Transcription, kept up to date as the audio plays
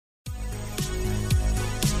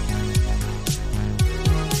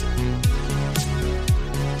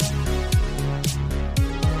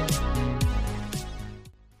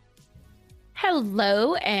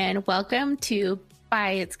Hello and welcome to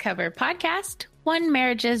By Its Cover podcast, one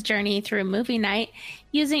marriage's journey through movie night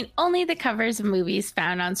using only the covers of movies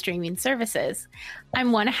found on streaming services.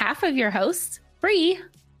 I'm one half of your hosts, Bree.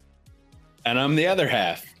 And I'm the other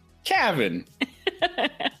half, Kevin.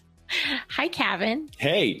 Hi, Kevin.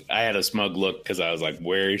 Hey, I had a smug look because I was like,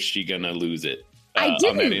 where is she going to lose it I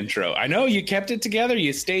didn't. on that intro? I know you kept it together.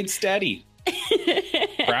 You stayed steady.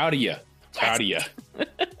 Proud of you. Proud of you.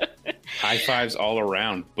 High fives all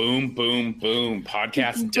around. Boom, boom, boom.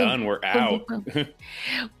 Podcast done. We're out.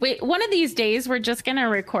 Wait, one of these days we're just going to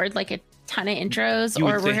record like a ton of intros You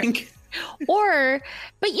would think?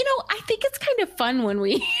 but you know, I think it's kind of fun when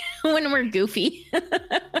we're goofy.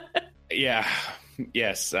 Yeah.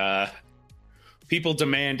 Yes. People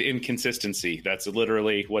demand inconsistency. That's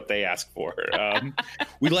literally what they ask for.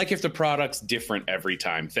 We like if the product's different every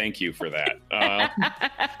time. Thank you for that.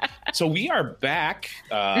 So we are back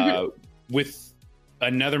with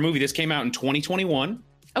another movie. This came out in 2021.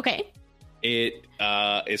 Okay. It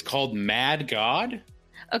is called Mad God.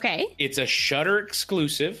 Okay. It's a Shudder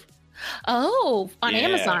exclusive. Oh, on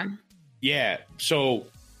Amazon. Yeah. So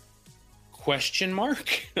question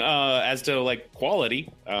mark as to like quality.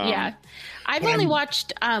 Yeah. I've only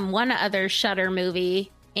watched one other Shudder movie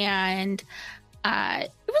and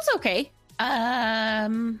it was okay. I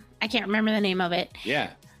can't remember the name of it.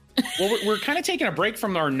 Yeah. Well, we're kind of taking a break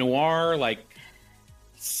from our noir, like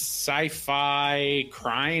sci-fi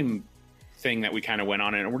crime thing that we kind of went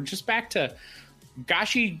on, and we're just back to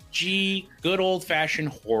Gashi G, good old fashioned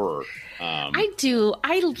horror. I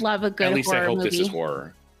love a good horror movie. At least I hope this is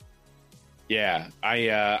horror. Yeah,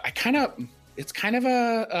 I kind of, it's kind of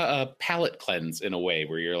a palate cleanse in a way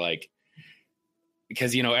where you're like,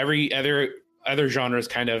 because you know every other genres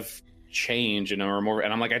kind of change and or more,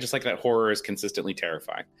 and I'm like, I just like that horror is consistently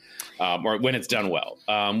terrifying, or when it's done well.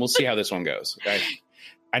 We'll see how this one goes.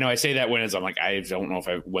 I know I say that when I'm like, I don't know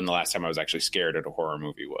when the last time I was actually scared at a horror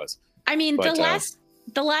movie was. I mean, but,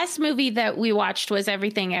 the last movie that we watched was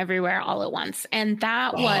Everything Everywhere All at Once, and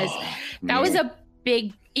that was a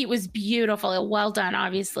big. It was beautiful, well done.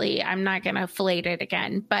 Obviously, I'm not going to fillet it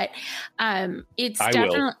again, but it's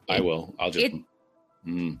definitely. I will. I'll just.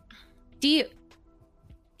 Do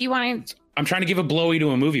you want to? I'm trying to give a blowy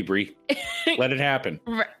to a movie, Brie. Let it happen.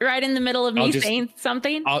 Right in the middle of me saying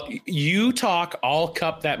something. You talk. I'll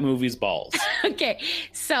cup that movie's balls. Okay,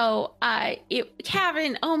 so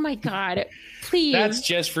Kevin. Oh my God, please. That's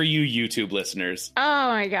just for you, YouTube listeners. Oh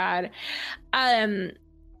my God,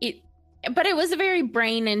 But it was a very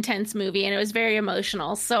brain intense movie and it was very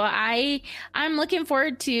emotional. So I'm looking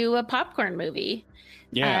forward to a popcorn movie.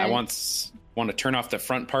 Yeah, I want to turn off the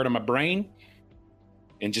front part of my brain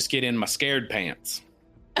and just get in my scared pants.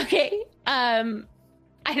 Okay. I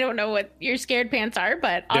don't know what your scared pants are,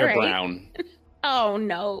 but all right. They're brown. Oh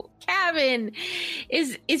no, Kevin,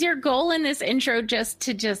 is your goal in this intro just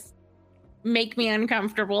to make me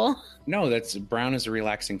uncomfortable? No, that's brown is a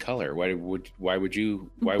relaxing color. Why else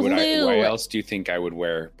do you think I would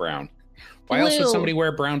wear brown? Why else would somebody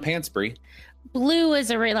wear brown pants, Brie? Blue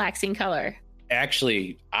is a relaxing color.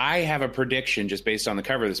 Actually, I have a prediction just based on the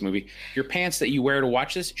cover of this movie. Your pants that you wear to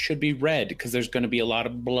watch this should be red because there's going to be a lot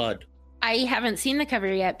of blood. I haven't seen the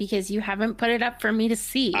cover yet because you haven't put it up for me to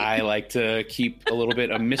see. I like to keep a little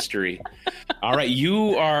bit of mystery. All right,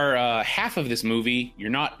 you are half of this movie.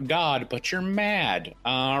 You're not God, but you're mad.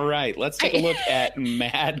 All right, let's take a look at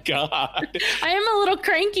Mad God. I am a little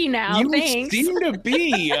cranky now. You Thanks. seem to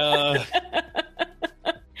be.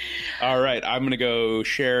 All right, I'm going to go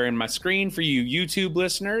share in my screen for you YouTube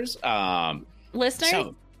listeners. Listeners?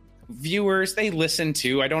 So, viewers, they listen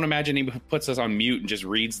to. I don't imagine he puts us on mute and just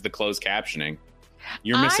reads the closed captioning.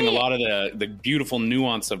 You're missing a lot of the beautiful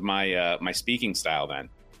nuance of my my speaking style then.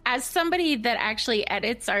 As somebody that actually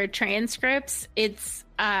edits our transcripts, it's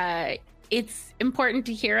important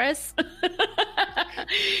to hear us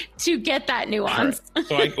to get that nuance.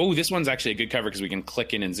 Right. So this one's actually a good cover because we can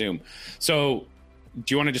click in and zoom. So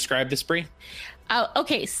do you want to describe this, Brie?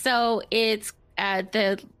 Okay, so it's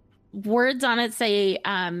the words on it say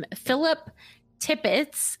Philip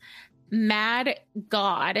Tippett's Mad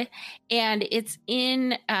God, and it's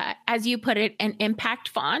in, as you put it, an impact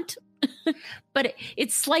font, but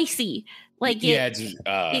it's slicey. Like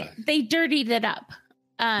they dirtied it up.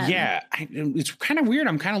 It's kind of weird.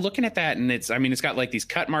 I'm kind of looking at that, and it's got like these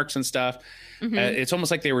cut marks and stuff. Mm-hmm. It's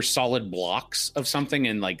almost like they were solid blocks of something,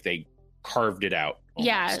 and like they carved it out.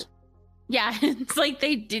 Almost. Yeah, it's like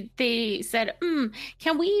they said,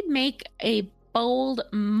 can we make a bold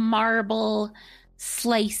marble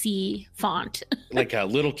slicey font. Like a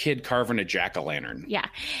little kid carving a jack-o'-lantern. Yeah.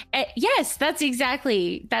 Yes, that's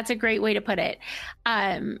a great way to put it.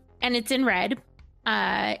 And it's in red.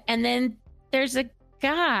 And then there's a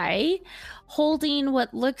guy holding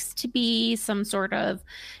what looks to be some sort of,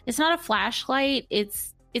 it's not a flashlight.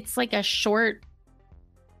 It's like a short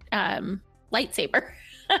lightsaber.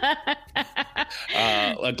 A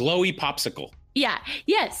glowy popsicle. Yeah.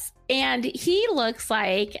 Yes. And he looks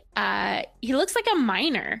like a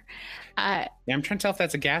miner. Yeah, I'm trying to tell if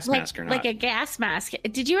that's a gas mask or not. Like a gas mask.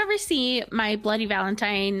 Did you ever see My Bloody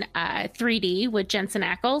Valentine 3D with Jensen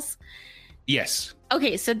Ackles? Yes.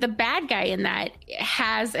 Okay, so the bad guy in that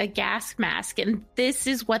has a gas mask, and this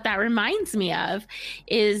is what that reminds me of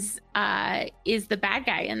is the bad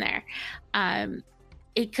guy in there.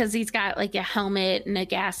 Because he's got like a helmet and a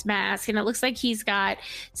gas mask, and it looks like he's got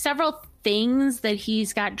several things that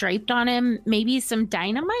he's got draped on him, maybe some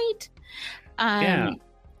dynamite. Yeah.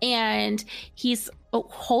 And he's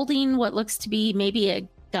holding what looks to be maybe a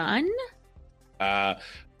gun.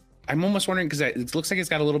 I'm almost wondering because it looks like it's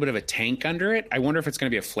got a little bit of a tank under it. I wonder if it's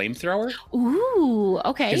going to be a flamethrower. Ooh,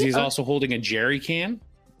 okay. Because he's also holding a jerry can.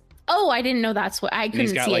 Oh, I didn't know that's what I couldn't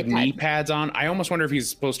see. And he's got like knee pads on. I almost wonder if he's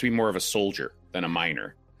supposed to be more of a soldier than a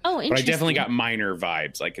miner. Oh, interesting. But I definitely got miner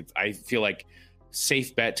vibes. Like I feel like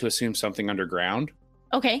safe bet to assume something underground.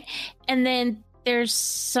 Okay, and then there's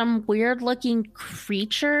some weird looking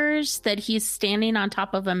creatures that he's standing on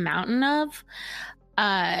top of a mountain of.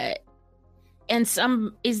 And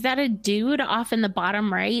is that a dude off in the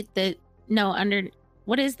bottom right?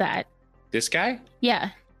 What is that? This guy?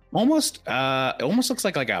 Yeah. It almost looks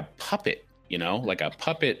like a puppet, like a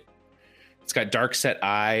puppet. It's got dark set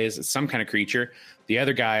eyes. It's some kind of creature. The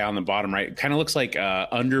other guy on the bottom right kind of looks like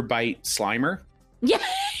Underbite Slimer. Yeah,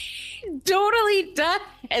 totally does.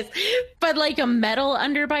 But like a metal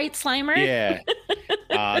Underbite Slimer. Yeah.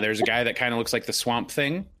 There's a guy that kind of looks like the Swamp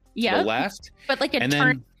Thing to the left. But like it's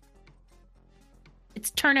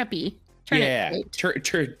turnipy.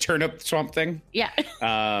 Turnip Swamp Thing. Yeah.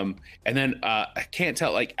 And then I can't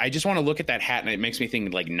tell. Like, I just want to look at that hat, and it makes me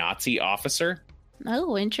think like Nazi officer.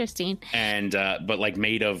 Oh, interesting. And but like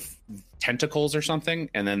made of tentacles or something.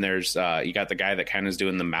 And then there's you got the guy that kind of is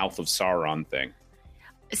doing the mouth of Sauron thing.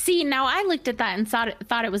 See, now I looked at that and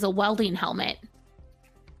thought it was a welding helmet.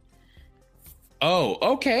 Oh,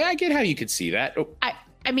 okay. I get how you could see that. Oh.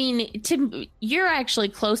 I mean, Tim, you're actually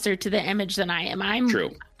closer to the image than I am.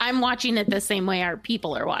 True. I'm watching it the same way our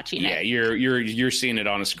people are watching it. Yeah, you're seeing it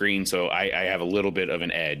on a screen, so I have a little bit of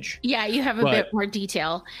an edge. Yeah, you have a bit more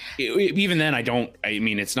detail. Even then,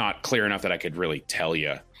 it's not clear enough that I could really tell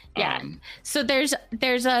you. Yeah. So there's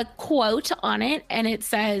a quote on it, and it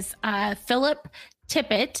says, Philip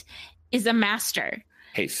Tippett is a master.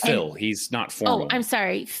 Hey, Phil, he's not formal. Oh, I'm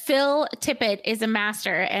sorry. Phil Tippett is a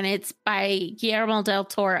master, and it's by Guillermo del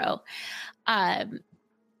Toro. And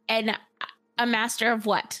a master of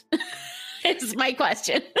what? Is my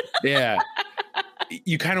question. Yeah.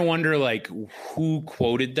 You kind of wonder, like, who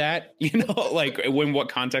quoted that? Like, what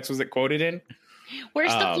context was it quoted in?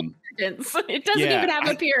 Where's the sentence? It doesn't even have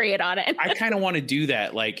a period on it. I kind of want to do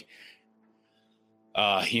that, like,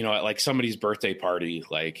 at like somebody's birthday party,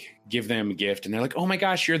 like give them a gift and they're like, oh my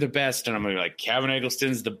gosh, you're the best. And I'm gonna be like, Kevin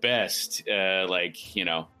Eggleston's the best. Or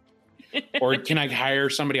can I hire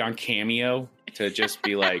somebody on Cameo to just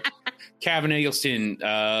be like, Kevin Eggleston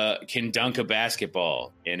can dunk a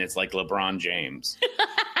basketball. And it's like LeBron James.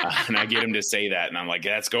 And I get him to say that. And I'm like,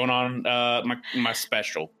 that's going on my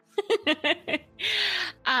special.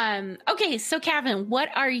 Okay. So Kevin, what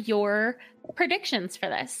are your predictions for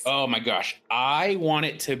this? Oh my gosh. I want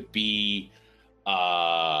it to be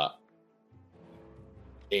a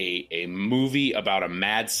movie about a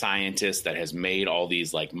mad scientist that has made all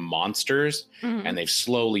these like monsters, and they've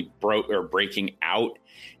slowly breaking out.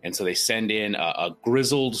 And so they send in a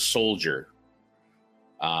grizzled soldier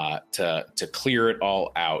to clear it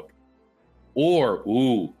all out. Or,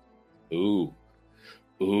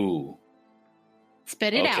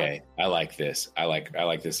 spit it out. Okay, I like this. I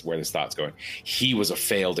like this, where this thought's going. He was a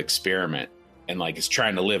failed experiment and like is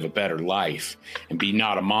trying to live a better life and be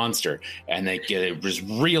not a monster. And they just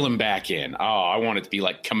reel him back in. Oh, I want it to be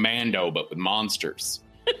like Commando, but with monsters.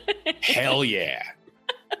 Hell yeah.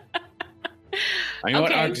 You know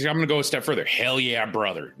what? I'm going to go a step further. Hell yeah,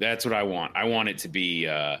 brother. That's what I want. I want it to be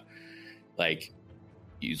like,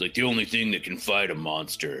 he's like, the only thing that can fight a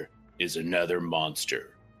monster is another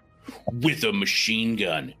monster with a machine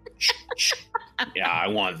gun. Yeah, I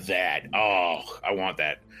want that. Oh, I want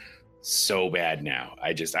that so bad now.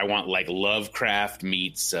 I want like Lovecraft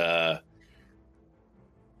meets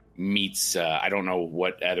meets I don't know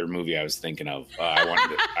what other movie I was thinking of.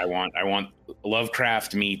 I want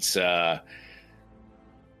Lovecraft meets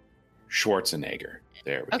Schwarzenegger.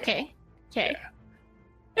 There we go. Okay.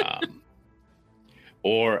 Yeah.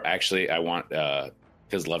 Or actually, I want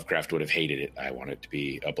because Lovecraft would have hated it. I want it to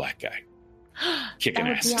be a black guy kicking That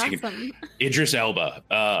would ass. be awesome. Idris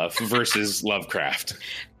Elba versus Lovecraft.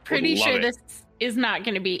 Pretty Would sure love it. this is not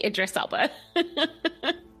going to be Idris Elba.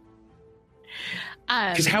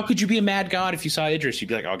 Because how could you be a mad god if you saw Idris? You'd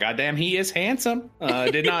be like, oh, goddamn, he is handsome.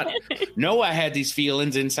 Did not know I had these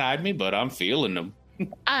feelings inside me, but I'm feeling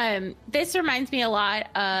them. This reminds me a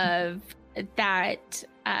lot of that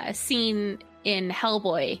scene in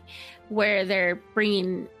Hellboy where they're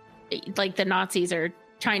bringing, like, the Nazis are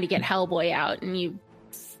trying to get Hellboy out, and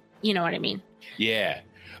you know what I mean? Yeah.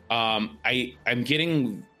 I'm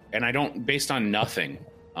getting, and I don't, based on nothing,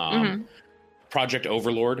 Project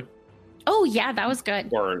Overlord. Oh, yeah, that was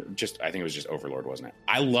good. Or just, I think it was just Overlord, wasn't it?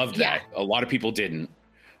 I loved that. A lot of people didn't.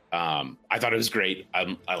 I thought it was great.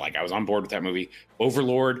 I was on board with that movie.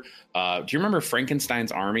 Overlord. Do you remember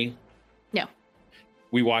Frankenstein's Army? No.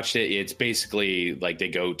 We watched it. It's basically like they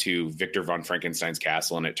go to Victor von Frankenstein's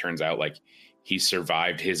castle, and it turns out like he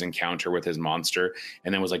survived his encounter with his monster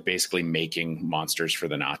and then was like basically making monsters for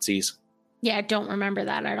the Nazis. Yeah, I don't remember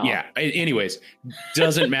that at all. Yeah. Anyways,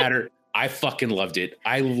 doesn't matter. I fucking loved it.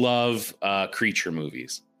 I love creature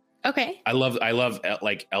movies. Okay. I love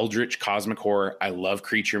like Eldritch cosmic horror. I love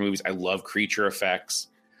creature movies. I love creature effects.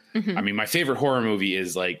 Mm-hmm. I mean, my favorite horror movie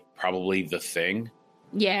is like probably The Thing.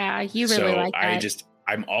 Yeah, you really like that.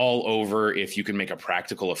 I'm all over if you can make a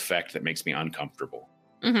practical effect that makes me uncomfortable.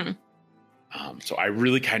 Mm-hmm. So I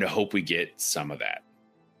really kind of hope we get some of that.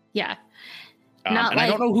 Yeah. I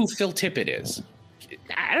don't know who Phil Tippett is.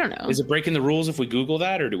 I don't know. Is it breaking the rules if we Google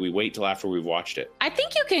that, or do we wait till after we've watched it? I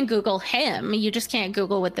think you can Google him. You just can't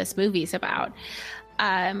Google what this movie's about.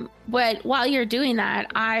 But while you're doing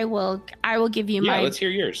that, I will give you my. Yeah, let's hear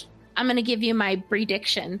yours. I'm going to give you my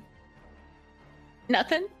prediction.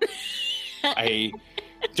 Nothing. I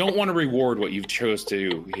don't want to reward what you've chose to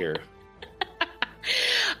do here.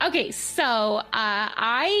 Okay, so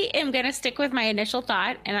I am going to stick with my initial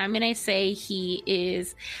thought, and I'm going to say he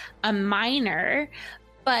is a miner,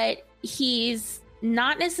 but he's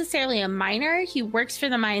not necessarily a miner. He works for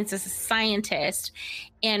the mines as a scientist,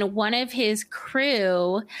 and one of his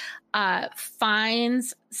crew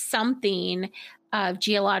finds something of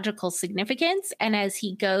geological significance, and as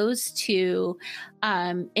he goes to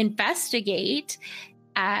investigate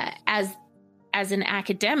as an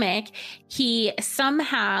academic, he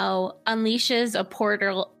somehow unleashes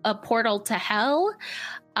a portal to hell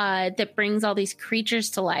that brings all these creatures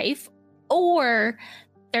to life, or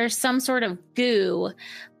there's some sort of goo,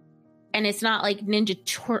 and it's not like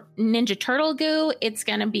Ninja Turtle goo. It's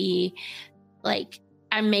gonna be like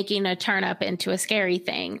I'm making a turnip into a scary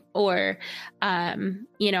thing, or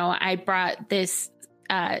I brought this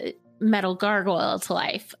metal gargoyle to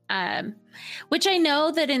life, which I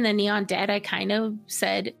know that in the Neon Dead I kind of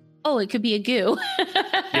said, oh, it could be a goo.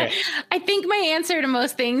 Yeah. I think my answer to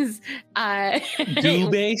most things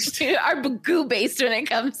goo-based are goo-based when it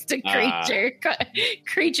comes to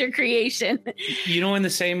creature creation. You know, in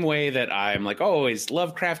the same way that I'm like, oh, it's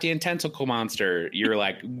Lovecraftian tentacle monster, you're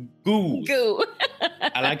like, goo.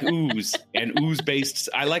 I like ooze and ooze-based.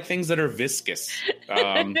 I like things that are viscous.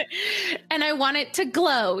 And I want it to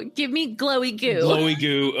glow. Give me glowy goo. Glowy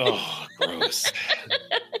goo. Oh, gross.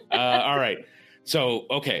 All right. So,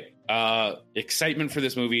 okay. Excitement for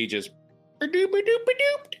this movie just went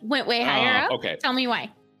way higher up. Okay. Tell me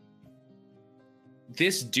why.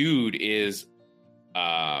 This dude is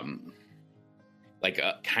like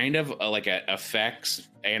a kind of like a effects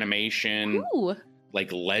animation. Ooh. Like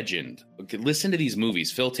legend. Okay, listen to these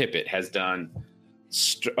movies. Phil Tippett has done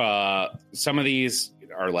some of these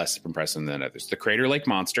are less impressive than others. The Crater Lake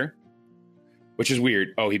Monster, which is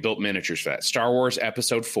weird. Oh, he built miniatures for that. Star Wars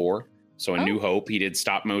Episode 4. So A New Hope, he did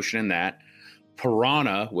stop motion in that.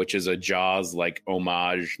 Piranha, which is a Jaws like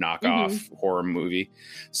homage knockoff horror movie.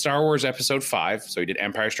 Star Wars Episode 5, so he did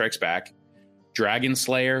Empire Strikes Back. Dragon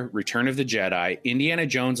Slayer, Return of the Jedi, Indiana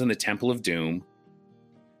Jones and the Temple of Doom,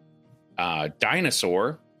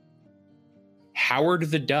 Dinosaur,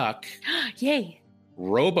 Howard the Duck, yay,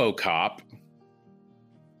 RoboCop,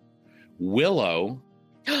 Willow,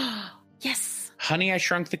 yes, Honey, I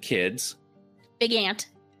Shrunk the Kids, Big Ant,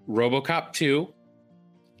 RoboCop 2,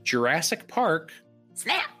 Jurassic Park,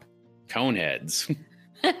 Snap, Coneheads.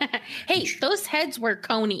 Hey, those heads were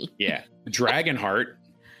coney. Yeah. Dragonheart.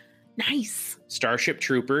 Nice. Starship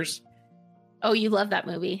Troopers. Oh, you love that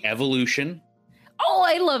movie. Evolution. Oh,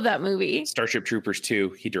 I love that movie. Starship Troopers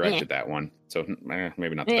 2, he directed that one. So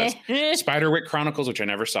maybe not the best. Spiderwick Chronicles, which I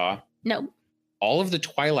never saw. No. All of the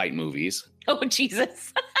Twilight movies. Oh,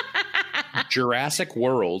 Jesus. Jurassic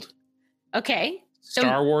World. Okay.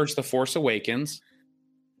 Star Wars The Force Awakens.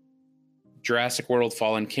 Jurassic World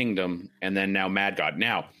Fallen Kingdom. And then now Mad God.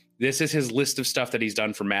 Now, this is his list of stuff that he's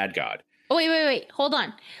done for Mad God. Oh, wait. Hold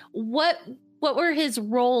on. What were his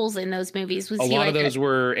roles in those movies? Was a he lot of those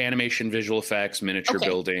were animation, visual effects, miniature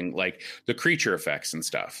building, like the creature effects and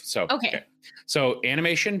stuff. So, okay. So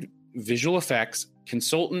animation, visual effects,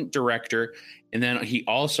 consultant, director. And then he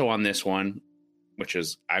also on this one, which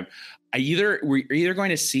is we're either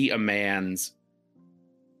going to see a man's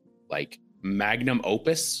like magnum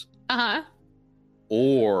opus,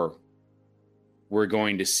 or we're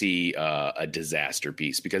going to see a disaster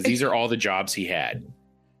piece, because these are all the jobs he had.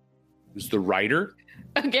 He was the writer,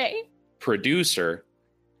 producer,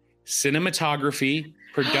 cinematography,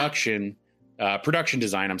 production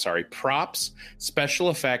design. Props, special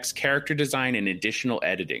effects, character design, and additional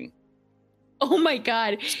editing. Oh my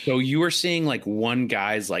God. So you are seeing like one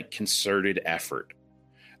guy's like concerted effort.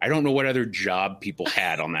 I don't know what other job people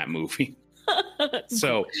had on that movie.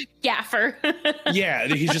 So gaffer. Yeah,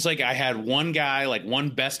 he's just like, I had one guy, like one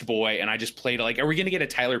best boy, and I just played like, are we going to get a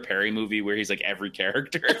Tyler Perry movie where he's like every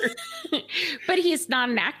character? But he's not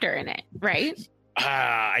an actor in it, right?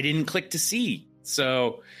 I didn't click to see.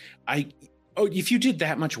 So if you did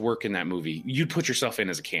that much work in that movie, you'd put yourself in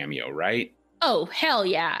as a cameo, right? Oh, hell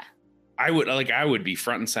yeah. I would be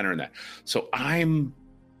front and center in that. So I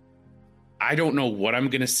don't know what I'm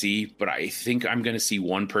going to see, but I think I'm going to see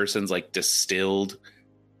one person's like distilled,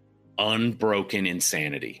 unbroken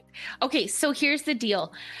insanity. Okay, so here's the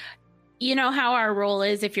deal. You know how our role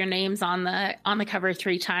is if your name's on the cover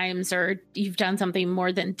 3 times, or you've done something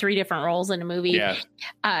more than 3 different roles in a movie. Yeah.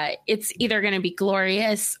 It's either going to be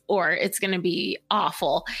glorious or it's going to be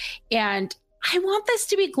awful. And I want this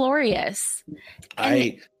to be glorious.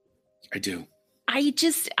 I do.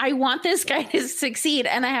 I want this guy to succeed,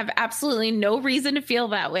 and I have absolutely no reason to feel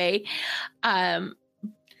that way. But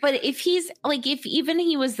if even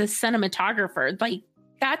he was the cinematographer, like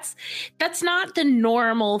that's not the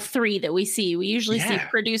normal 3 that we see. We usually see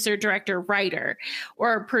producer, director, writer,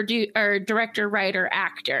 or director, writer,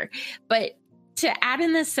 actor. But to add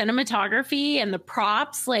in the cinematography and the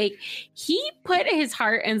props, like he put his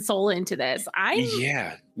heart and soul into this.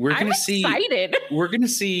 We're going to see, excited. We're going to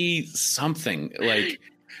see something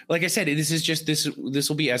like I said, this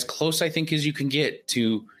will be as close, I think, as you can get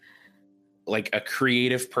to like a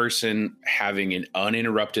creative person having an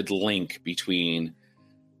uninterrupted link between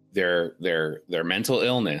their mental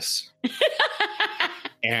illness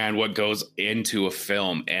and what goes into a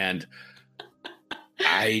film. And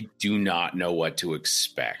I do not know what to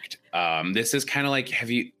expect. This is kind of like,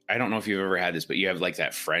 I don't know if you've ever had this, but you have like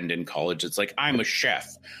that friend in college. It's like, I'm a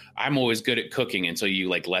chef. I'm always good at cooking until you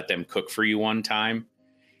like let them cook for you one time.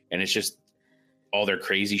 And it's just all their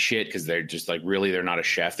crazy shit, because they're just like, really, they're not a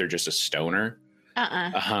chef. They're just a stoner.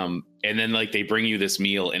 And then like they bring you this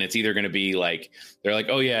meal, and it's either going to be like, they're like,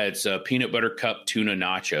 oh yeah, it's a peanut butter cup tuna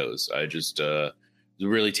nachos.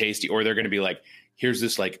 Really tasty. Or they're going to be like, here's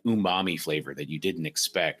this like umami flavor that you didn't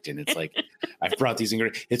expect. And it's like, I've brought these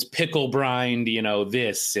ingredients. It's pickle brine,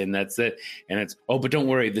 this, and that's it. And it's, oh, but don't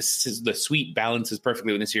worry. This is the sweet balances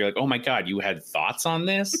perfectly with this. You're like, oh my God, you had thoughts on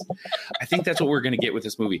this? I think that's what we're going to get with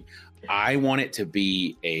this movie. I want it to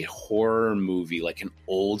be a horror movie, like an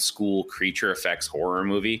old school creature effects horror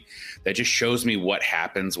movie that just shows me what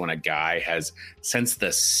happens when a guy has, since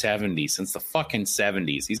the fucking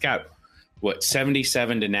 70s, he's got,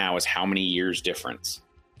 77 to now is how many years difference?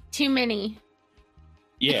 Too many.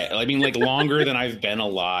 Yeah, I mean, like longer than I've been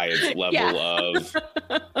alive level of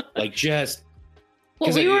like just.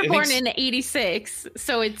 Well, we were born in 86,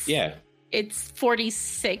 so it's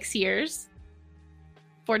 46 years,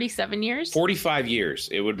 47 years, 45 years.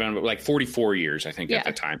 It would have been like 44 years, I think, at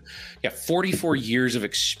the time. Yeah, 44 years of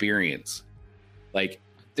experience. Like,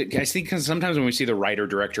 I think because sometimes when we see the writer,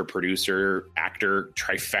 director, producer, actor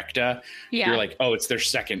trifecta, you're like, oh, it's their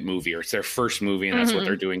second movie or it's their first movie, and that's what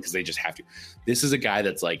they're doing because they just have to. This is a guy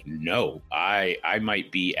that's like, no, I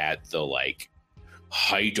might be at the like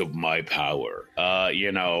height of my power, or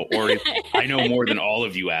I know more than all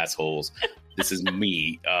of you assholes. This is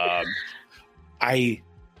me. I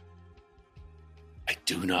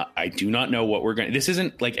do not know what we're going to. This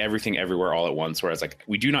isn't like Everything Everywhere All at Once, where I was like,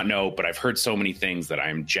 we do not know, but I've heard so many things that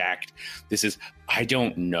I'm jacked. This is, I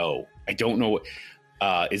don't know. I don't know.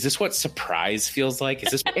 Is this what surprise feels like?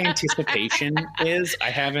 Is this what anticipation is?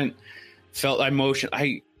 I haven't felt emotion.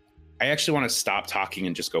 I I actually want to stop talking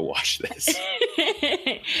and just go watch this.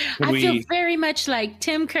 I feel very much like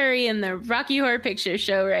Tim Curry in the Rocky Horror Picture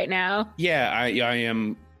Show right now. Yeah, I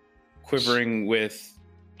am quivering with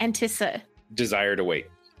desire to wait.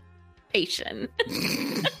 Patient.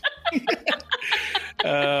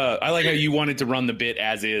 I like how you wanted to run the bit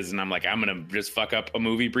as is, and I'm like, I'm gonna just fuck up a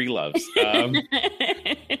movie Brie loves. Yeah,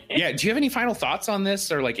 do you have any final thoughts on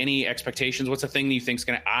this, or like any expectations? What's the thing that you think's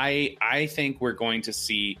gonna? I think we're going to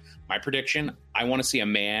see. My prediction: I want to see a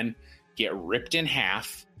man get ripped in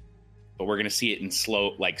half, but we're gonna see it in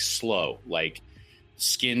slow, like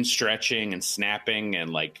skin stretching and snapping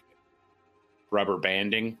and like rubber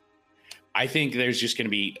banding. I think there's just going to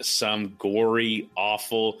be some gory,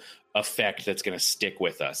 awful effect that's going to stick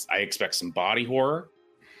with us. I expect some body horror.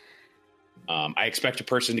 I expect a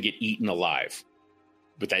person to get eaten alive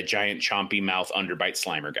with that giant chompy mouth underbite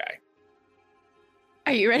Slimer guy.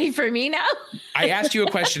 Are you ready for me now? I asked you a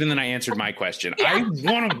question and then I answered my question. Yeah. I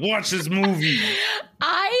want to watch this movie.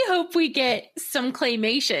 I hope we get some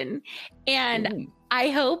claymation, and I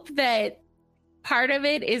hope that part of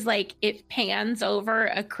it is like it pans over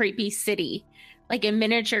a creepy city, like a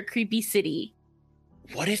miniature creepy city.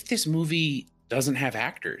 What if this movie doesn't have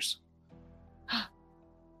actors?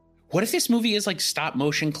 What if this movie is like stop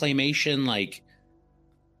motion claymation, like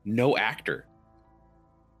no actor?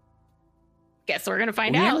 Guess we're gonna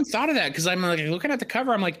find out. I haven't thought of that because I'm like looking at the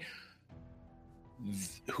cover. I'm like,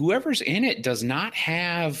 whoever's in it does not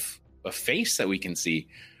have a face that we can see.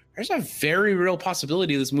 There's a very real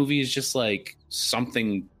possibility this movie is just like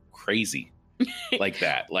something crazy like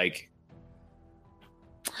that. Like,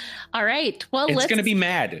 all right. Well, it's going to be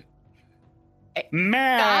mad.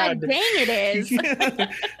 God dang it is.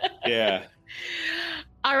 Yeah.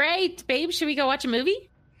 All right, babe. Should we go watch a movie?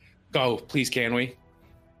 Go, please. Can we?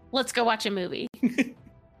 Let's go watch a movie.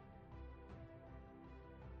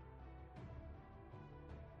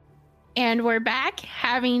 And we're back,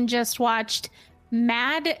 having just watched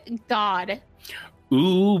Mad God.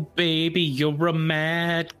 Ooh, baby, you're a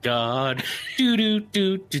mad god. Do do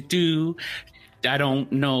do do do. I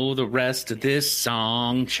don't know the rest of this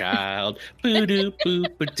song, child. Boo doo boo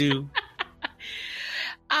boo doo.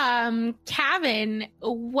 Kevin,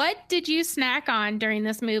 what did you snack on during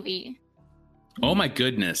this movie? Oh my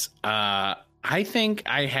goodness. I think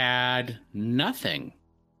I had nothing.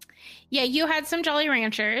 Yeah, you had some Jolly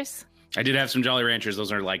Ranchers. I did have some Jolly Ranchers.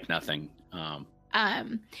 Those are like nothing.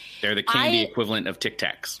 They're the candy equivalent of Tic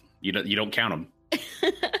Tacs. You don't count them.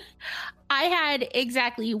 I had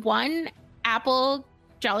exactly one apple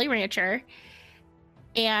Jolly Rancher,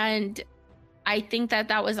 and I think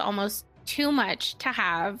that was almost too much to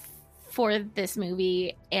have for this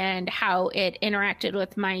movie and how it interacted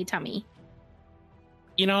with my tummy.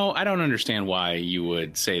 You know, I don't understand why you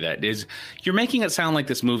would say that. You're making it sound like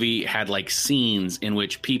this movie had like scenes in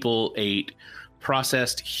which people ate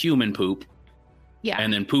processed human poop. Yeah.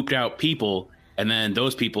 And then pooped out people, and then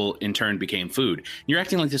those people in turn became food. You're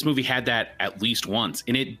acting like this movie had that at least once.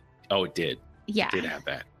 And it did. Yeah. It did have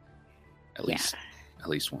that. At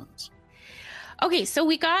least once. Okay, so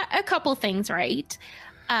we got a couple things right.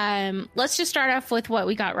 Let's just start off with what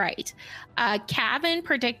we got right. Kevin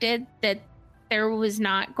predicted that there was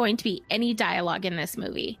not going to be any dialogue in this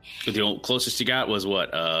movie. The closest you got was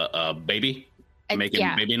what? A baby making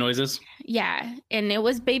baby noises? Yeah, and it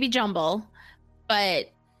was Baby Jumble.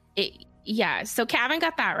 But so Kevin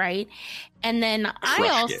got that right. And then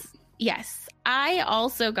I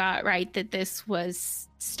also got right that this was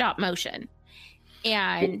stop motion.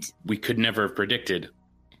 And we could never have predicted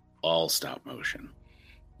all stop motion.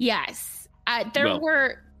 Yes. There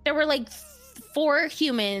were like 4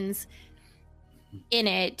 humans in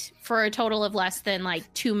it for a total of less than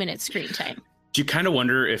like 2 minutes screen time. Do you kind of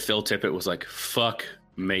wonder if Phil Tippett was like, fuck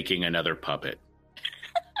making another puppet?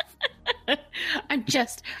 I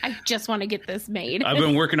just want to get this made. I've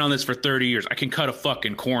been working on this for 30 years. I can cut a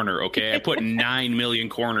fucking corner, okay? I put 9 million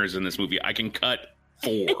corners in this movie. I can cut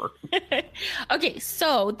 4. Okay,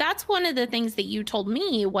 so that's one of the things that you told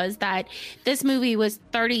me was that this movie was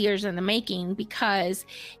 30 years in the making because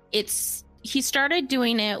he started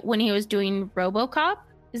doing it when he was doing RoboCop.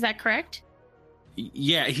 Is that correct?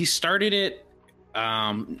 Yeah, he started it.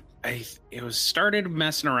 It was started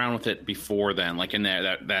messing around with it before then, like in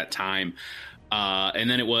that time. And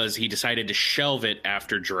then he decided to shelve it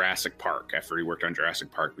after Jurassic Park, after he worked on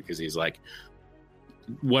Jurassic Park, because he's like,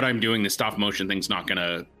 what I'm doing, the stop motion thing's not going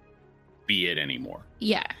to be it anymore.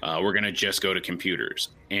 Yeah. We're going to just go to computers.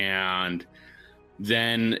 And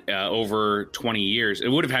then over 20 years, it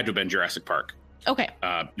would have had to have been Jurassic Park. Okay.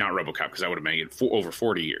 Not RoboCop, because that would have made it over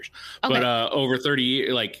 40 years. Okay. But over 30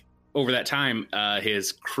 years, like over that time,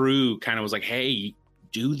 his crew kind of was like, hey,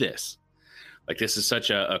 do this. Like, this is such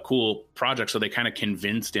a cool project. So they kind of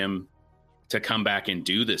convinced him to come back and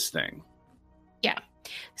do this thing. Yeah.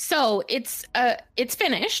 So it's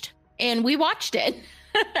finished and we watched it.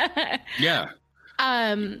 Yeah.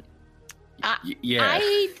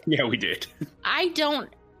 Yeah, we did. I don't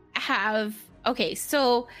have, okay,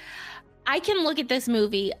 so I can look at this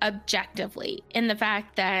movie objectively in the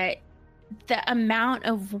fact that the amount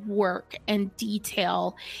of work and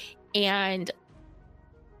detail and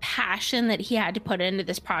passion that he had to put into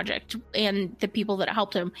this project and the people that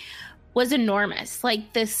helped him was enormous.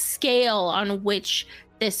 Like the scale on which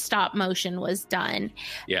this stop motion was done.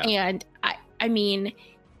 Yeah. And I mean,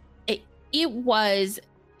 it was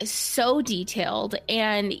so detailed,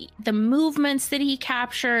 and the movements that he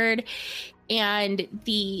captured and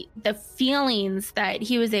the feelings that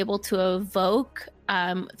he was able to evoke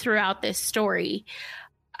throughout this story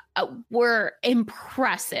were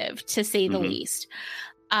impressive, to say the least.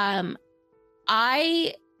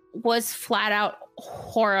 I was flat out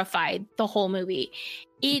horrified the whole movie.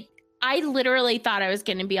 I literally thought I was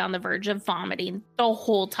going to be on the verge of vomiting the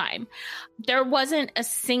whole time. There wasn't a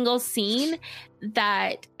single scene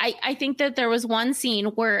that I think that there was one scene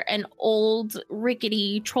where an old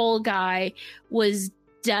rickety troll guy was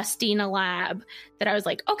dusting a lab that I was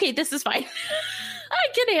like, okay, this is fine. I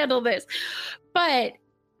can handle this. But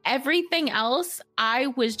everything else,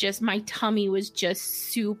 my tummy was just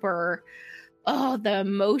super, the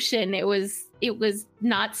emotion, it was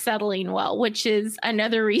not settling well, which is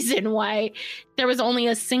another reason why there was only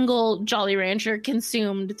a single Jolly Rancher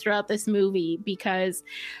consumed throughout this movie, because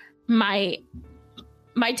my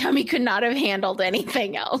tummy could not have handled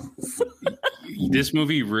anything else. This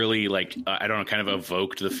movie really, like, I don't know, kind of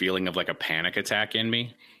evoked the feeling of like a panic attack in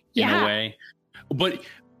me in a way. But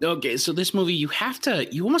okay, so this movie, you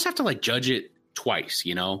almost have to like judge it twice,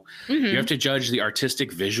 you know? You have to judge the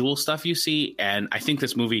artistic visual stuff you see. And I think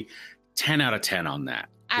this movie, 10 out of 10 on that.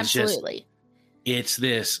 Absolutely. It's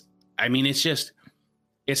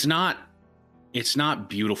not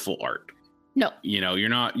beautiful art. No. You know, you're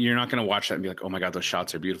not going to watch that and be like, oh my God, those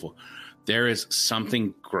shots are beautiful. There is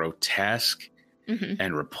something grotesque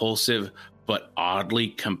and repulsive, but oddly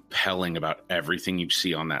compelling about everything you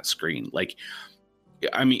see on that screen. Like,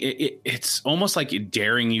 I mean, it's almost like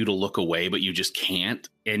daring you to look away, but you just can't.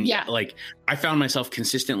 And like, I found myself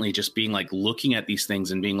consistently just being like, looking at these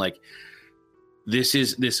things and being like, this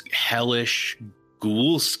is this hellish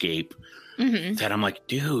ghoulscape that I'm like,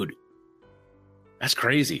 dude, that's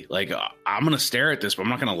crazy. Like, I'm going to stare at this, but I'm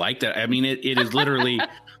not going to like that. I mean, it is literally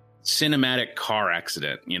cinematic car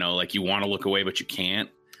accident, you know, like you want to look away, but you can't.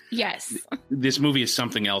 Yes. This movie is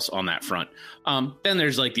something else on that front. Then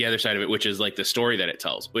there's like the other side of it, which is like the story that it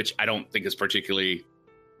tells, which I don't think is particularly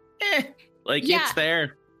it's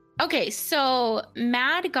there. Okay, so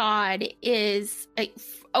Mad God is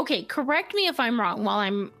okay. Correct me if I'm wrong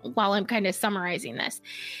while I'm kind of summarizing this.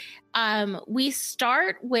 We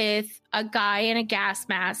start with a guy in a gas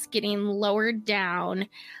mask getting lowered down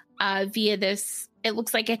via this. It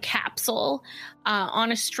looks like a capsule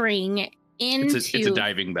on a string. It's a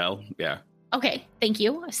diving bell. Yeah. Okay. Thank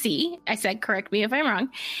you. See, I said, correct me if I'm wrong.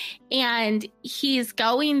 And he's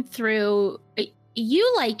going through,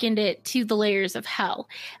 you likened it to the layers of hell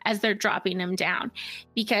as they're dropping him down,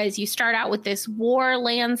 because you start out with this war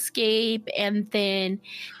landscape and then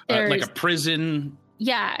there's like a prison.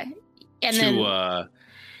 Yeah. And to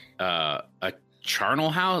a charnel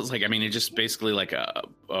house. Like, I mean, it's just basically like a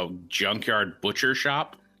junkyard butcher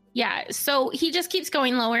shop. Yeah, so he just keeps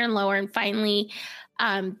going lower and lower, and finally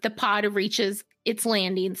the pod reaches its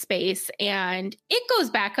landing space, and it goes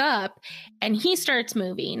back up, and he starts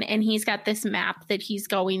moving, and he's got this map that he's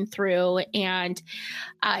going through, and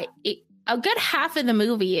a good half of the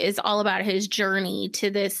movie is all about his journey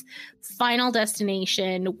to this final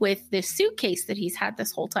destination with this suitcase that he's had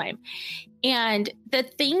this whole time. And the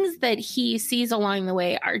things that he sees along the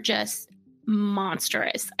way are just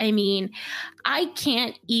monstrous. I mean, I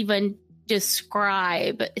can't even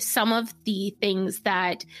describe some of the things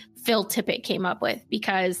that Phil Tippett came up with,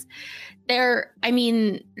 because thank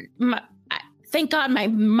God my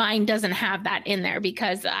mind doesn't have that in there,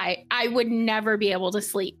 because I would never be able to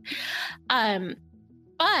sleep.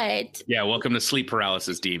 But yeah, welcome to Sleep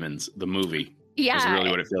Paralysis Demons, the movie. Yeah, is really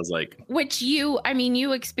what it feels like. Which you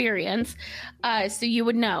experience, so you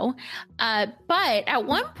would know. But at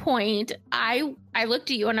one point, I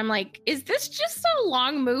looked at you and I'm like, is this just a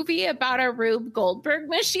long movie about a Rube Goldberg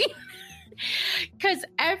machine? Because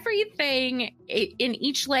everything in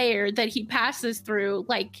each layer that he passes through,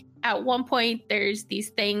 like, at one point there's these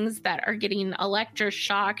things that are getting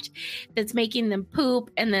electroshocked that's making them poop,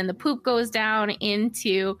 and then the poop goes down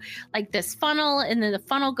into like this funnel, and then the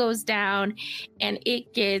funnel goes down and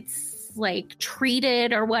it gets like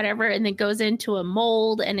treated or whatever, and then goes into a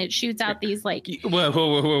mold and it shoots out these like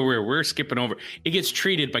whoa, we're skipping over. It gets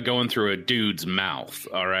treated by going through a dude's mouth.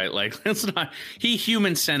 All right, like that's not he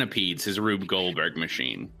human centipedes his Rube Goldberg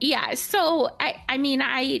machine. Yeah, so I mean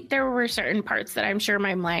there were certain parts that I'm sure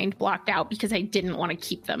my mind blocked out because I didn't want to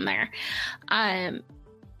keep them there.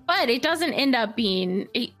 But it doesn't end up being,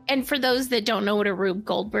 and for those that don't know what a Rube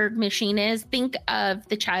Goldberg machine is, think of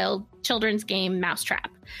the children's game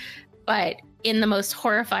Mousetrap, but in the most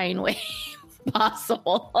horrifying way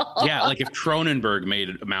possible. Yeah, like if Cronenberg made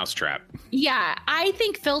a Mousetrap. Yeah, I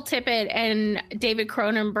think Phil Tippett and David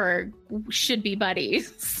Cronenberg should be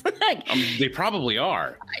buddies. They probably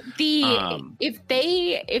are. If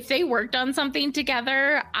they worked on something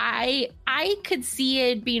together, I could see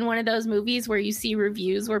it being one of those movies where you see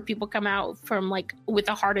reviews where people come out from like with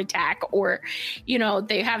a heart attack, or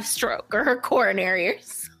they have stroke or coronary or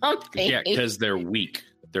something. Yeah, because they're weak.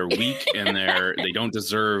 They're weak and they don't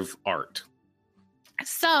deserve art.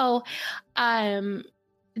 So, the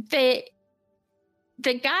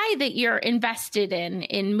guy that you're invested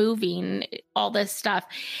in moving all this stuff,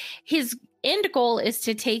 his end goal is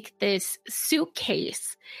to take this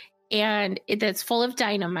suitcase and that's full of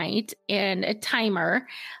dynamite and a timer,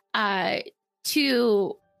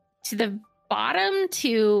 to the bottom,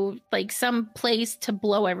 to like some place to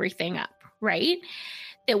blow everything up, right?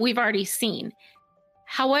 That we've already seen.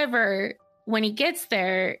 However, when he gets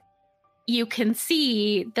there, you can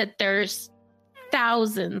see that there's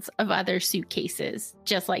thousands of other suitcases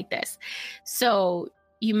just like this. So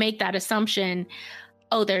you make that assumption,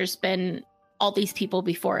 there's been all these people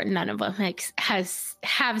before and none of them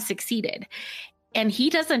have succeeded. And he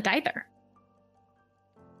doesn't either.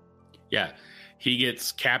 Yeah. He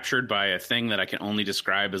gets captured by a thing that I can only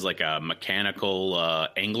describe as like a mechanical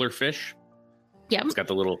anglerfish. Yep. It's got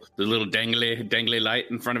the little dangly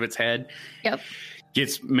light in front of its head. Yep.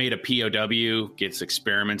 Gets made a POW, gets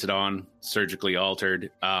experimented on, surgically altered.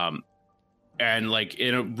 And like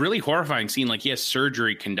in a really horrifying scene, like he has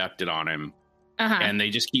surgery conducted on him. And they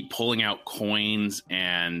just keep pulling out coins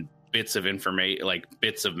and bits of information, like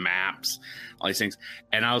bits of maps, all these things.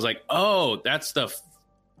 And I was like, oh, that's the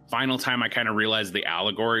final time I kind of realized the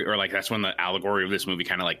allegory, or like that's when the allegory of this movie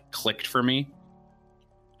kind of like clicked for me.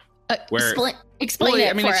 Explain it.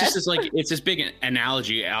 I mean, for it's us. just like it's this big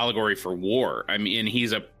allegory for war. I mean, and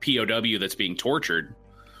he's a POW that's being tortured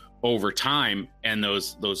over time, and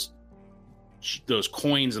those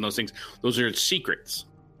coins and those things, those are secrets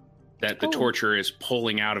that the torturer is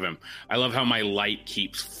pulling out of him. I love how my light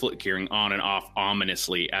keeps flickering on and off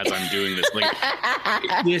ominously as I'm doing this.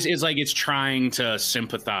 Like this is like it's trying to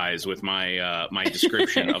sympathize with my my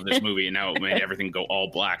description of this movie, and now it made everything go all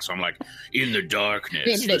black. So I'm like, in the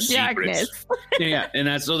darkness, the secrets. Yeah, and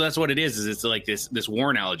that's what it is. Is it's like this war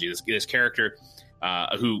analogy. This character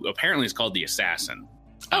who apparently is called the Assassin.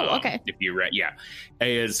 Oh, okay. If you read,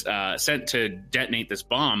 is sent to detonate this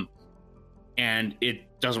bomb, and it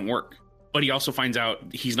doesn't work. But he also finds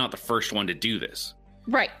out he's not the first one to do this.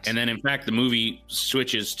 Right. And then, in fact, the movie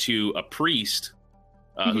switches to a priest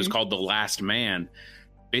who's called the Last Man,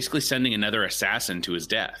 basically sending another assassin to his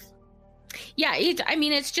death. Yeah,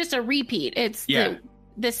 it's just a repeat. It's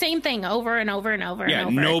the same thing over and over and over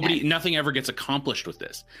and over. Nothing ever gets accomplished with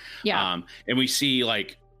this. Yeah. And we see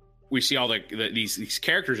all these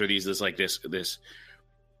characters are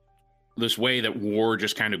this way that war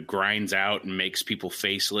just kind of grinds out and makes people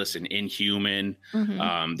faceless and inhuman.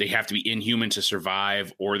 They have to be inhuman to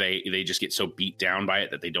survive, or they just get so beat down by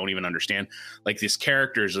it that they don't even understand. Like these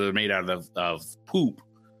characters that are made out of poop.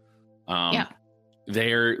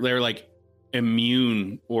 They're like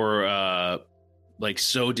immune or like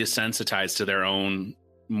so desensitized to their own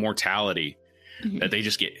mortality that they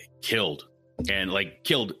just get killed, and like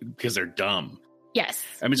killed because they're dumb. Yes.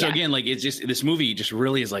 I mean, so again, like it's just this movie just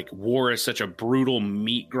really is like war is such a brutal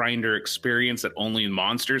meat grinder experience that only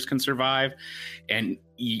monsters can survive. And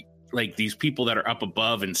like these people that are up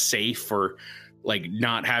above and safe for like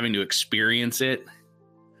not having to experience it.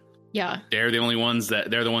 Yeah. They're the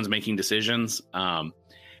ones making decisions.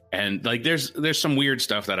 And like there's some weird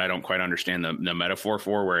stuff that I don't quite understand the metaphor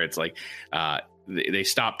for, where it's like they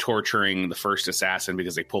stop torturing the first assassin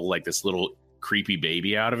because they pull like this little creepy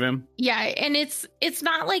baby out of him. Yeah, and it's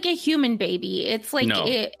not like a human baby. It's like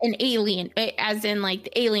an alien, as in like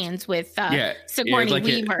the aliens with Sigourney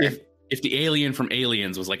Weaver. if the alien from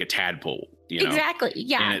Aliens was like a tadpole, you know, exactly,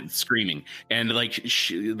 yeah, and it's screaming, and like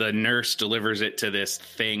the nurse delivers it to this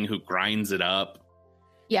thing who grinds it up,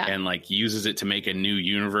 yeah, and like uses it to make a new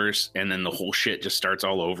universe, and then the whole shit just starts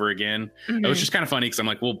all over again. Mhm. It was just kind of funny because I'm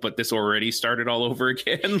like, well, but this already started all over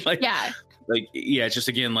again. Like, yeah, like, yeah, it's just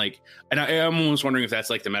again like, and I'm almost wondering if that's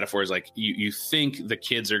like the metaphor is like you think the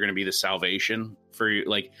kids are going to be the salvation for you,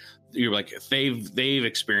 like you're like they've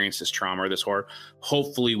experienced this trauma or this horror.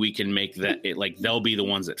 Hopefully, we can make that it like they'll be the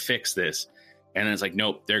ones that fix this, and then it's like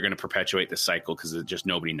nope, they're going to perpetuate the cycle because just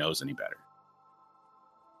nobody knows any better.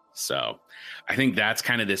 So, I think that's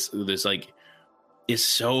kind of this like is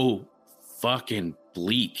so fucking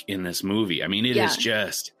bleak in this movie. I mean, it is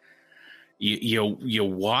just. You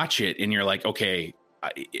watch it and you're like, okay,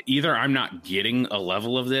 either I'm not getting a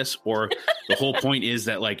level of this, or the whole point is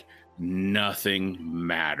that like nothing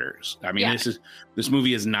matters. I mean, this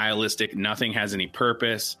movie is nihilistic. Nothing has any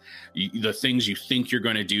purpose. The things you think you're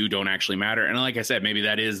going to do don't actually matter. And like I said, maybe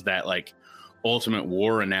that is that like ultimate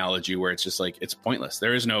war analogy where it's just like it's pointless.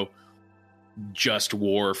 There is no just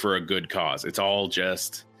war for a good cause. It's all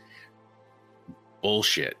just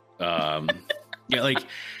bullshit. Yeah, like.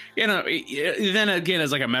 You know, then again,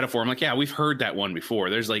 as like a metaphor, I'm like, yeah, we've heard that one before.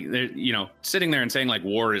 There's like, you know, sitting there and saying like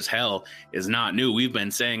war is hell is not new. We've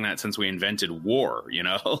been saying that since we invented war, you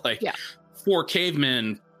know, like 4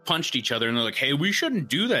 cavemen punched each other and they're like, hey, we shouldn't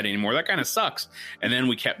do that anymore. That kind of sucks. And then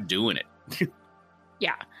we kept doing it.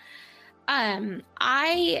 yeah.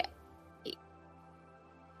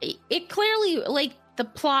 It clearly like the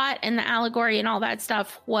plot and the allegory and all that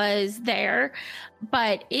stuff was there,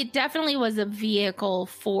 but it definitely was a vehicle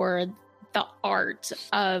for the art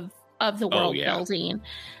of the world building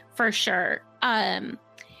for sure.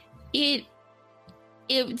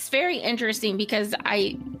 It's very interesting because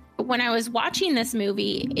when I was watching this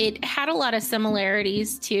movie, it had a lot of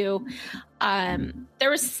similarities to there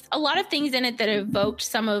was a lot of things in it that evoked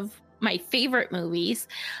some of my favorite movies.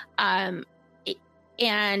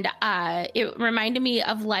 And it reminded me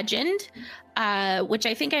of Legend, which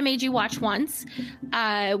I think I made you watch once,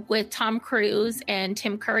 with Tom Cruise and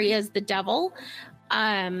Tim Curry as the devil.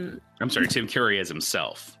 I'm sorry, Tim Curry as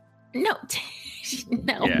himself. No.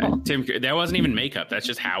 No. Yeah, that wasn't even makeup. That's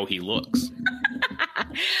just how he looks.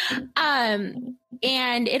 And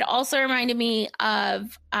it also reminded me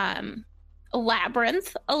of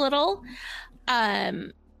Labyrinth a little.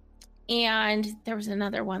 And there was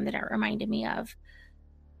another one that it reminded me of.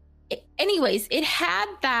 Anyways, it had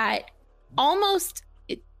that almost,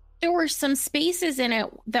 there were some spaces in it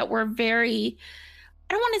that were very,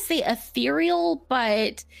 I don't want to say ethereal,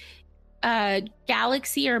 but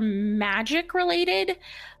galaxy or magic related,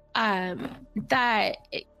 that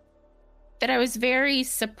I was very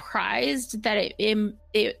surprised that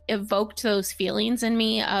it evoked those feelings in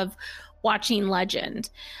me of watching Legend.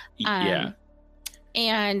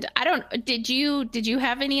 And I don't, did you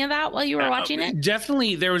have any of that while you were watching it?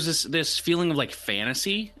 Definitely. There was this feeling of like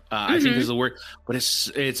fantasy. I think is the word, but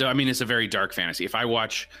I mean, it's a very dark fantasy. If I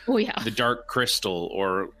watch The Dark Crystal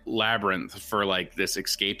or Labyrinth for like this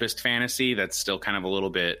escapist fantasy, that's still kind of a little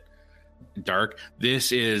bit dark.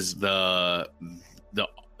 This is the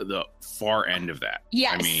far end of that.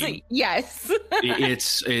 Yes. I mean, yes.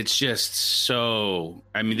 it's just so,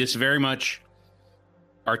 I mean, this very much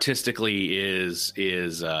artistically is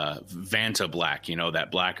Vanta Black, you know,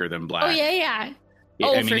 that blacker than black. Oh yeah.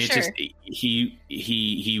 I mean, for it's sure. just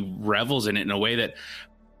he revels in it in a way that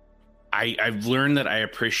I've learned that I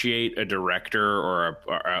appreciate a director or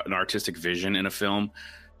an artistic vision in a film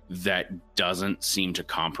that doesn't seem to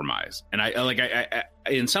compromise. And I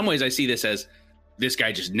in some ways I see this as this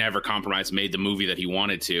guy just never compromised, made the movie that he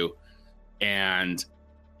wanted to, and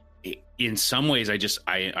in some ways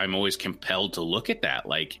I'm always compelled to look at that.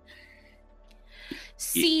 Like,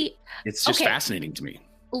 see, it's just fascinating to me.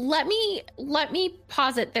 Let me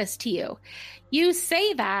posit this to you. You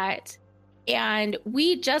say that, and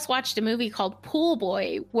we just watched a movie called Pool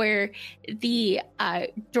Boy, where the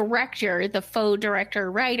director, the faux director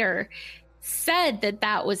writer, said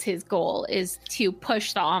that was his goal, is to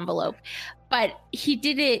push the envelope, but he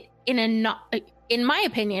did it in my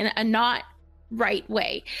opinion, a not right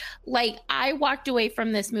way. Like, I walked away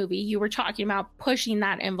from this movie. You were talking about pushing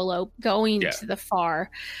that envelope, going to the far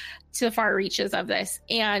reaches of this,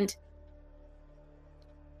 and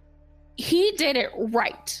he did it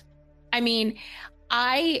right. I mean,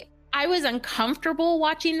 I was uncomfortable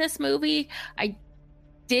watching this movie. I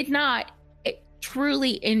did not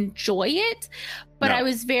truly enjoy it, but I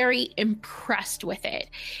was very impressed with it.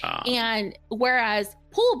 And whereas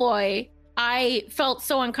Pool Boy, I felt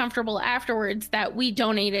so uncomfortable afterwards that we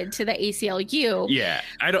donated to the ACLU. Yeah,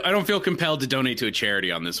 I don't feel compelled to donate to a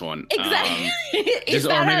charity on this one. Exactly.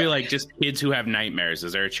 Or maybe like just kids who have nightmares.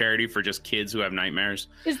 Is there a charity for just kids who have nightmares?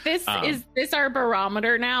 Is this our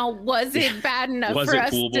barometer now? Was it bad enough for us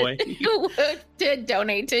to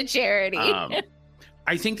donate to charity?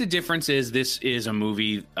 I think the difference is this is a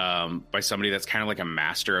movie by somebody that's kind of like a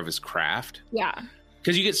master of his craft. Yeah.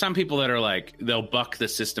 Because you get some people that are like, they'll buck the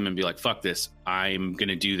system and be like, fuck this. I'm going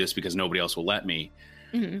to do this because nobody else will let me.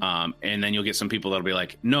 Mm-hmm. And then you'll get some people that'll be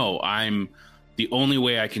like, no, the only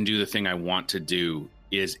way I can do the thing I want to do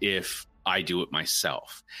is if I do it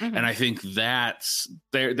myself. Mm-hmm. And I think there's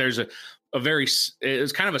a very,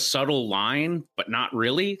 it's kind of a subtle line, but not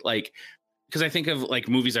really. Like, because I think of like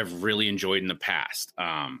movies I've really enjoyed in the past.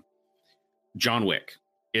 John Wick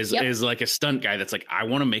is like a stunt guy that's like, I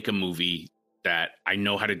want to make a movie that I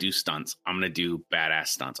know how to do stunts. I'm going to do badass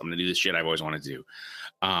stunts. I'm going to do the shit I've always wanted to do.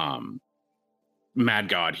 Mad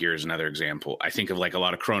God here is another example. I think of like a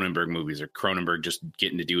lot of Cronenberg movies or Cronenberg just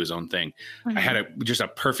getting to do his own thing. Mm-hmm. I had just a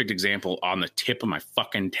perfect example on the tip of my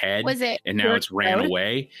fucking head. Was it? And now it's ran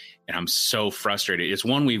away. And I'm so frustrated. It's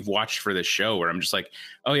one we've watched for the show where I'm just like,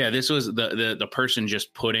 oh yeah, this was the person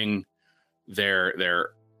just putting their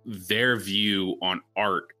view on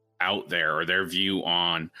art out there, or their view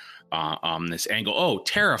on this angle. Oh,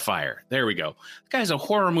 Terrifier. There we go. The guy's a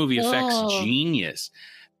horror movie effects genius.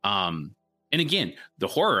 And again, the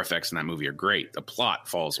horror effects in that movie are great. The plot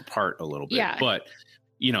falls apart a little bit, but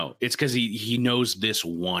you know, it's because he knows this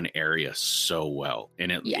one area so well,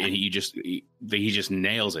 and he just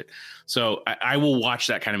nails it. So I will watch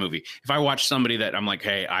that kind of movie. If I watch somebody that I'm like,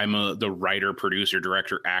 hey, I'm the writer, producer,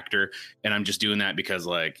 director, actor, and I'm just doing that because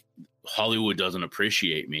like Hollywood doesn't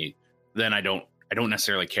appreciate me, then I don't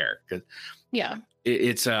necessarily care.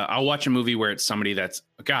 It's I'll watch a movie where it's somebody that's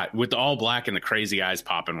with the all black and the crazy eyes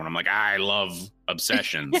popping when I'm like, I love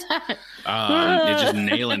Obsessions. It's just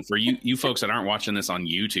nailing for you folks that aren't watching this on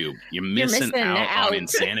YouTube. You're missing out on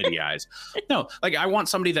insanity eyes. No, like I want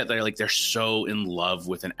somebody that they're so in love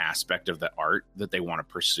with an aspect of the art that they want to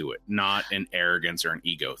pursue it, not an arrogance or an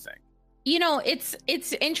ego thing. You know, it's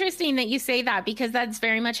interesting that you say that, because that's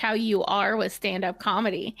very much how you are with stand-up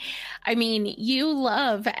comedy. I mean, you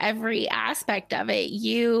love every aspect of it.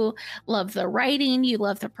 You love the writing, you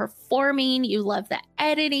love the performing, you love the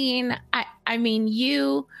editing. I mean,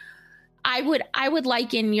 I would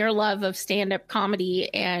liken your love of stand-up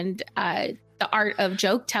comedy and the art of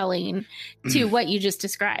joke telling to what you just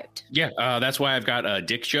described. Yeah, that's why I've got a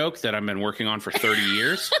dick joke that I've been working on for 30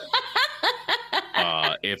 years.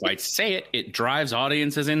 If I say it, it drives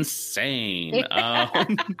audiences insane.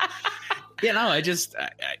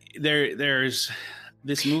 There's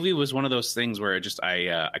this movie was one of those things where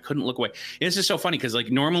I couldn't look away. It's just so funny because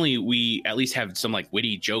like normally we at least have some like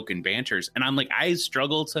witty joke and banters, and I'm like I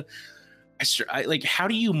struggle to. Like, how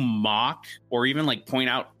do you mock or even like point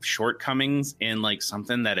out shortcomings in like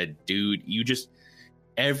something that a dude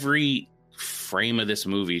every frame of this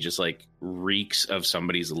movie just like reeks of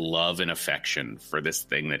somebody's love and affection for this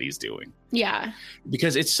thing that he's doing. Yeah.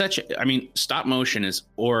 Because it's stop motion is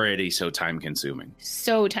already so time consuming.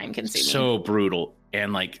 So time consuming. So brutal.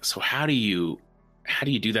 And like, so how do you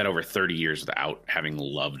do that over 30 years without having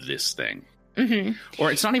loved this thing? Mm-hmm.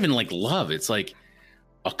 Or it's not even like love. It's like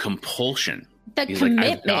a compulsion. He's commitment.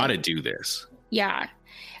 Like, I've got to do this. Yeah.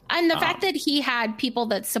 And the fact that he had people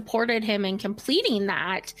that supported him in completing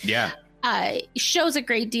that. Yeah. Shows a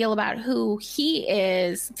great deal about who he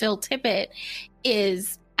is, Phil Tippett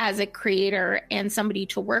is as a creator and somebody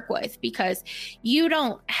to work with, because you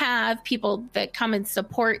don't have people that come and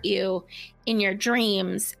support you in your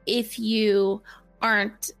dreams if you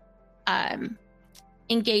aren't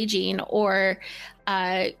engaging or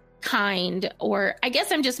kind, or I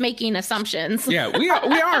guess I'm just making assumptions. Yeah, we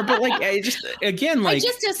are, but like I just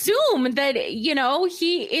assume that, you know,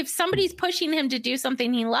 if somebody's pushing him to do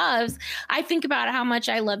something he loves, I think about how much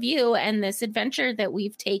I love you and this adventure that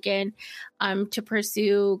we've taken to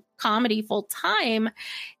pursue comedy full time,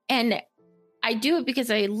 and I do it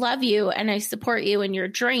because I love you and I support you in your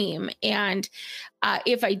dream. And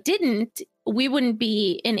if I didn't, we wouldn't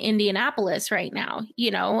be in Indianapolis right now, you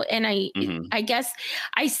know? And I guess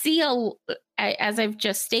I see as I've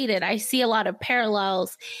just stated, I see a lot of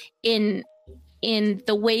parallels in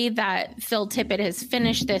the way that Phil Tippett has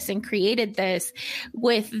finished this and created this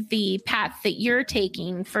with the path that you're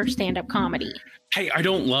taking for stand-up comedy. Hey, I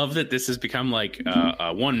don't love that this has become like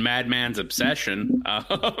one madman's obsession.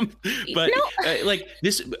 Like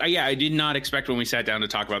this, I did not expect when we sat down to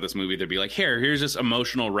talk about this movie, there'd be like, here's this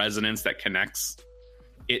emotional resonance that connects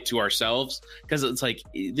it to ourselves, because it's like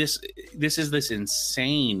this is this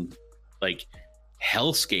insane like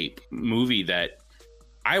hellscape movie that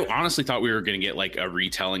I honestly thought we were going to get like a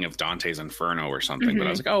retelling of Dante's Inferno or something, but I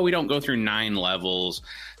was like, oh, we don't go through 9 levels.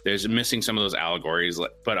 There's missing some of those allegories,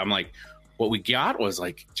 but I'm like, what we got was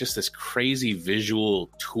like just this crazy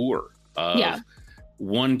visual tour of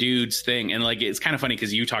one dude's thing. And like, it's kind of funny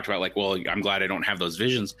because you talked about like, well, I'm glad I don't have those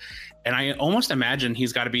visions. And I almost imagine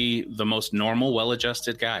he's got to be the most normal,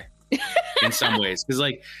 well-adjusted guy in some ways. Because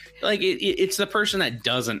like it's the person that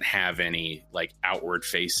doesn't have any like outward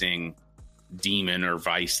facing demon or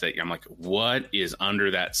vice that I'm like, what is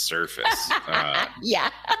under that surface?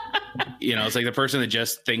 You know, it's like the person that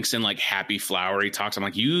just thinks in like happy flowery talks. I'm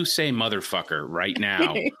like, you say motherfucker right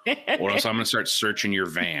now, or else I'm gonna start searching your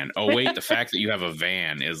van. Oh wait, the fact that you have a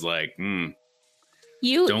van is like,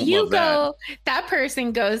 you go that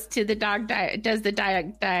person goes to the dogdie.com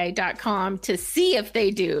to see if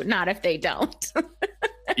they do, not if they don't.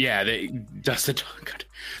 Yeah, does the dog.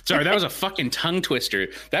 Sorry, that was a fucking tongue twister.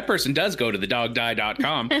 That person does go to the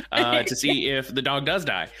dogdie.com to see if the dog does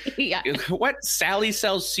die. Yeah. What Sally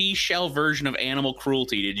sells seashell version of animal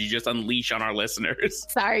cruelty did you just unleash on our listeners?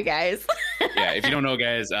 Sorry, guys. Yeah, if you don't know,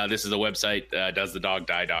 guys, this is a website,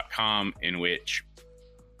 doesthedogdie.com, in which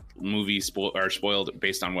movies are spoiled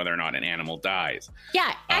based on whether or not an animal dies.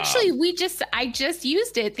 Yeah, actually, I just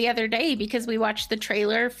used it the other day because we watched the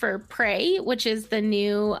trailer for Prey, which is the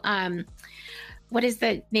new what is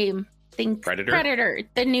the name thing? Predator,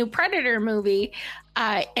 the new Predator movie.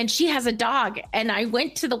 And she has a dog, and I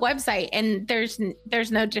went to the website, and there's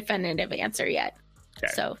no definitive answer yet.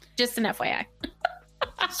 Okay. So just an FYI.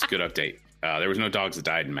 It's a good update. There was no dogs that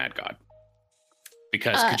died in Mad God.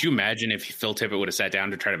 Because could you imagine if Phil Tippett would have sat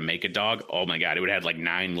down to try to make a dog? Oh my God, it would have had like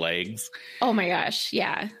 9 legs. Oh my gosh,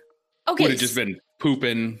 yeah. Okay. Would have just been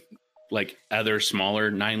pooping like other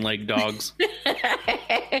smaller 9-legged dogs.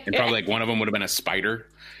 And probably like one of them would have been a spider.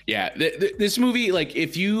 Yeah, this movie, like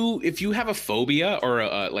if you have a phobia or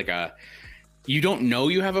you don't know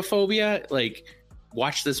you have a phobia, like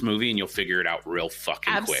watch this movie and you'll figure it out real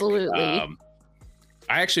fucking quick. Absolutely. I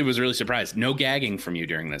actually was really surprised. No gagging from you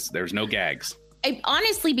during this. There's no gags.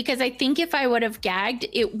 Honestly, because I think if I would have gagged,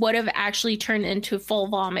 it would have actually turned into full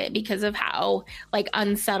vomit because of how like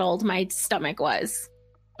unsettled my stomach was.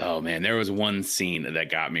 Oh man, there was one scene that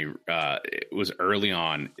got me. It was early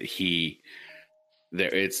on. He's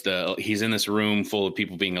in this room full of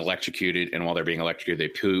people being electrocuted, and while they're being electrocuted, they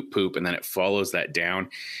poop, and then it follows that down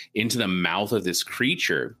into the mouth of this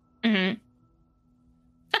creature. Mm-hmm.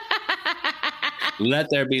 Let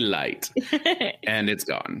there be light. And it's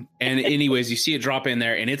gone. And anyways, you see it drop in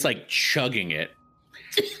there and it's like chugging it.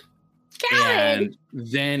 And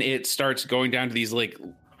then it starts going down to these like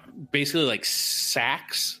basically like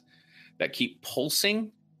sacks that keep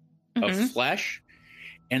pulsing of flesh.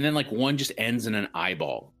 And then like one just ends in an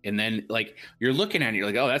eyeball. And then like you're looking at it, you're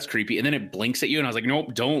like, oh, that's creepy. And then it blinks at you. And I was like,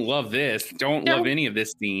 nope, don't love this. Don't love any of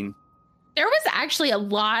this scene. There was actually a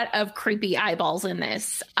lot of creepy eyeballs in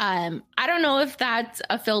this. I don't know if that's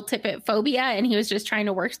a Phil Tippett phobia and he was just trying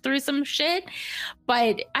to work through some shit,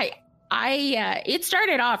 but it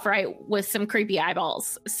started off right with some creepy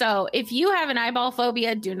eyeballs. So if you have an eyeball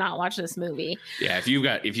phobia, do not watch this movie. Yeah, if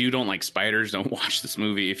you don't like spiders, don't watch this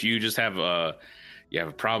movie. If you just have a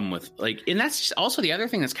problem with like, and that's just also the other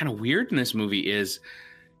thing that's kind of weird in this movie is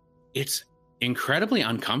it's incredibly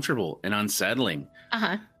uncomfortable and unsettling.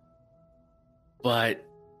 Uh-huh. But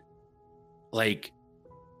like,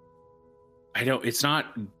 it's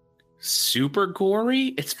not super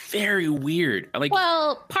gory. It's very weird.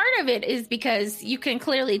 Well, part of it is because you can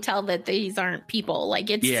clearly tell that these aren't people. Like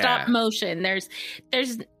it's stop motion.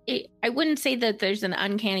 I wouldn't say that there's an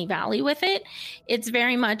uncanny valley with it. It's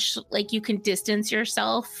very much like you can distance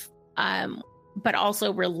yourself, but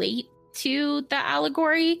also relate to the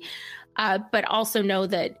allegory, but also know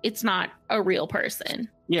that it's not a real person.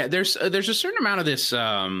 Yeah, there's a certain amount of this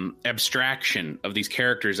abstraction of these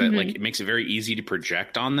characters that like it makes it very easy to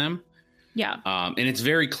project on them. Yeah. And it's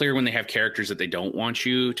very clear when they have characters that they don't want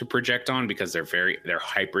you to project on because they're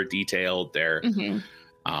hyper detailed. They're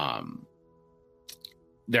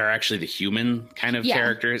actually the human kind of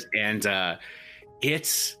characters. And I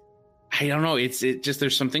don't know, it just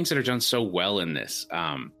there's some things that are done so well in this.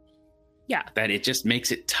 That it just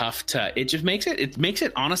makes it tough it makes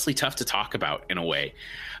it honestly tough to talk about in a way.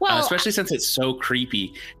 Well, especially since it's so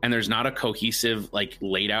creepy and there's not a cohesive, like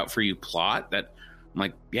laid out for you plot that I'm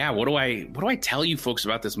like, yeah, what do I tell you folks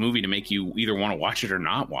about this movie to make you either want to watch it or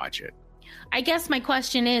not watch it? I guess my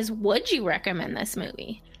question is, would you recommend this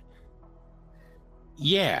movie?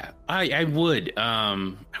 Yeah, I would.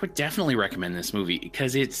 I would definitely recommend this movie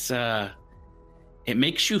because it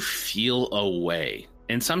makes you feel a way.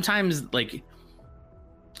 And sometimes, like,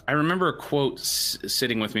 I remember a quote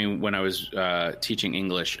sitting with me when I was teaching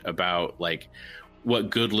English about, like, what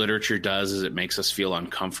good literature does is it makes us feel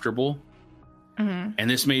uncomfortable. Mm-hmm. And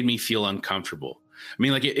this made me feel uncomfortable. I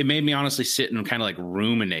mean, like, it made me honestly sit and kind of like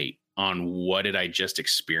ruminate on what did I just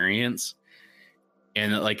experience.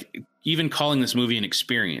 And like, even calling this movie an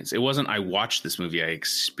experience, it wasn't I watched this movie, I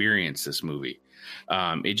experienced this movie.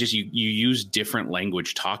 It just, you use different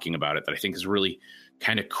language talking about it that I think is really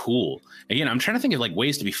kind of cool. Again, I'm trying to think of like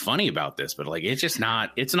ways to be funny about this, but like, it's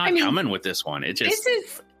not coming with this one. It just,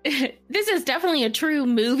 this is definitely a true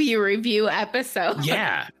movie review episode.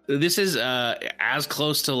 Yeah. This is as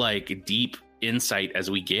close to like deep insight as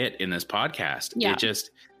we get in this podcast. Yeah.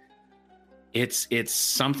 It's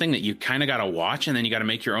something that you kind of got to watch and then you got to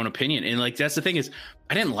make your own opinion. And like, that's the thing is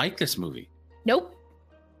I didn't like this movie. Nope.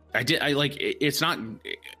 It's not,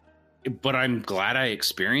 but I'm glad I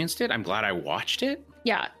experienced it. I'm glad I watched it.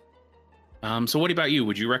 Yeah. So what about you?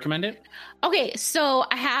 Would you recommend it? Okay, so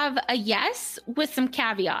I have a yes with some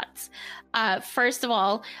caveats. First of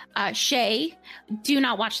all, Shay, do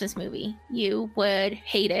not watch this movie. You would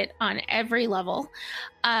hate it on every level.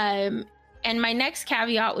 And my next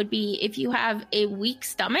caveat would be if you have a weak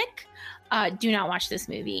stomach, do not watch this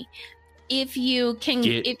movie. If you can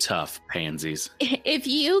get tough, pansies. If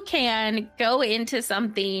you can go into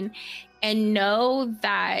something and know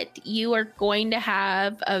that you are going to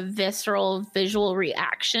have a visceral visual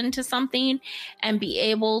reaction to something and be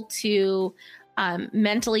able to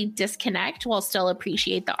mentally disconnect while still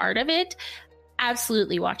appreciate the art of it,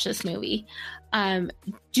 absolutely watch this movie.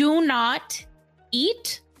 Do not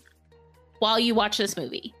eat while you watch this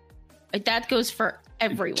movie. That goes for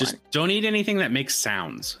everyone. Just don't eat anything that makes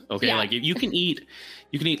sounds. Okay. Yeah. Like you can eat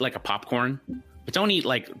like a popcorn, but don't eat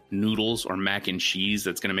like noodles or mac and cheese.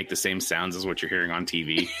 That's going to make the same sounds as what you're hearing on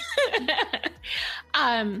TV.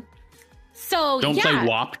 So don't play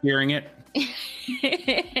WAP hearing it.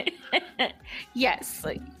 Yes.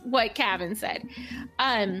 Like what Kevin said.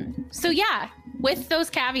 So yeah, with those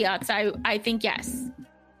caveats, I think yes.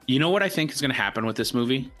 You know what I think is going to happen with this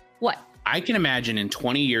movie? What? I can imagine in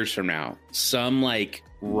 20 years from now, some like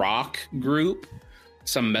rock group,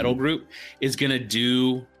 some metal group is going to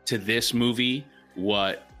do to this movie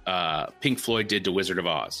what Pink Floyd did to Wizard of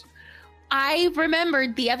Oz. I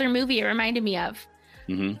remembered the other movie it reminded me of.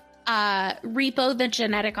 Mm-hmm. Repo the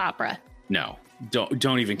Genetic Opera. No,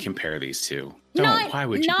 don't even compare these two. Why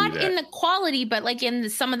would you do that? Not in the quality, but like in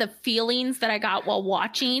some of the feelings that I got while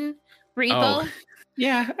watching Repo. Oh.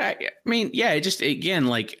 Yeah, I mean, yeah, it just, again,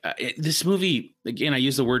 like this movie, again, I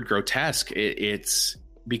use the word grotesque. It's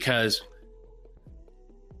because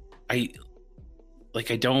it's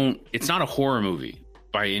not a horror movie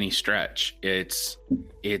by any stretch. It's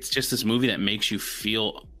just this movie that makes you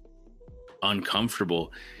feel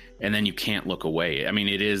uncomfortable and then you can't look away. I mean,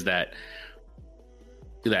 it is that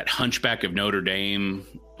Hunchback of Notre Dame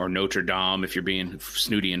or Notre Dame, if you're being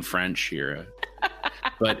snooty in French here.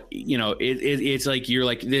 But you know, it's like you're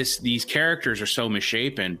like these characters are so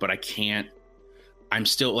misshapen, but I'm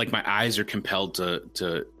still like my eyes are compelled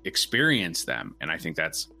to experience them. And I think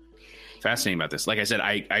that's fascinating about this. Like I said,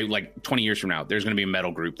 I like 20 years from now, there's going to be a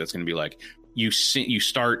metal group that's going to be like, you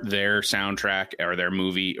start their soundtrack or their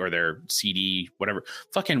movie or their CD, whatever.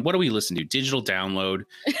 Fucking, what do we listen to? Digital download.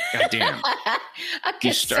 God damn.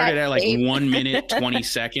 You started at like 1 minute, 20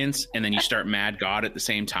 seconds, and then you start Mad God at the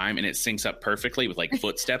same time, and it syncs up perfectly with like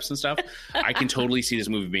footsteps and stuff. I can totally see this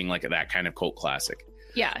movie being like that kind of cult classic.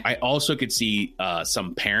 Yeah. I also could see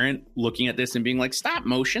some parent looking at this and being like, stop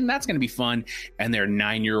motion, that's going to be fun. And their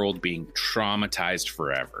 9-year-old being traumatized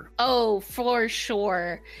forever. Oh, for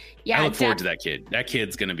sure. Yeah. I look forward to that kid. That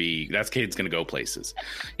kid's going to go places.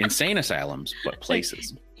 Insane asylums, but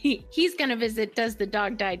places. He's going to visit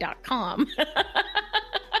doesthedogdie.com.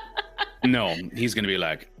 No, he's going to be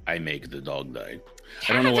like, I make the dog die.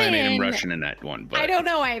 I don't know why I made him Russian in that one. But I don't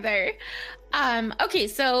know either. Okay,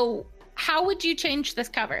 so how would you change this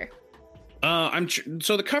cover?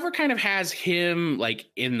 So the cover kind of has him like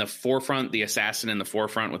in the forefront, the assassin in the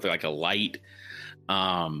forefront with like a light.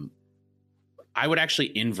 I would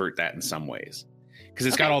actually invert that in some ways because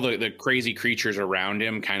it's got all the crazy creatures around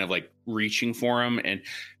him kind of like reaching for him. And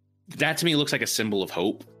that to me looks like a symbol of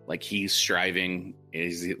hope. Like he's striving,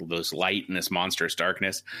 is this light in this monstrous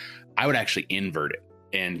darkness. I would actually invert it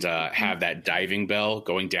and have that diving bell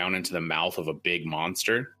going down into the mouth of a big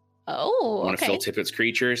monster. Oh, one of Phil Tippett's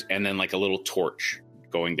creatures, and then like a little torch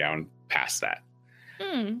going down past that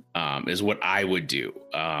is what I would do.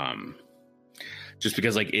 just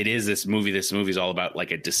because like it is this movie is all about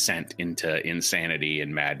like a descent into insanity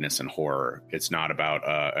and madness and horror. It's not about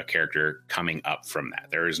a character coming up from that.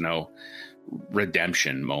 There is no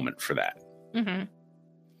redemption moment for that. Mm-hmm.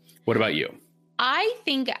 What about you? I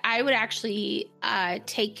think I would actually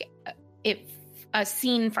take a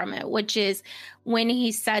scene from it, which is when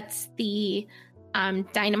he sets the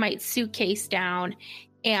dynamite suitcase down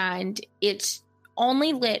and it's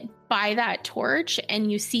only lit by that torch,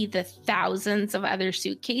 and you see the thousands of other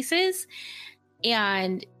suitcases.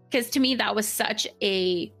 And because to me, that was such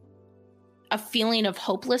a feeling of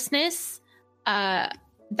hopelessness,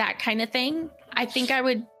 that kind of thing. I think I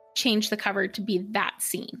would change the cover to be that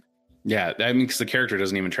scene. Yeah, I mean, because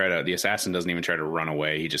the assassin doesn't even try to run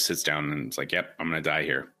away. He just sits down and it's like, yep, I'm going to die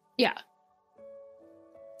here. Yeah.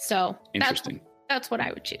 So interesting. That's what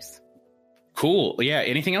I would choose. Cool. Yeah.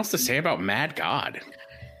 Anything else to say about Mad God?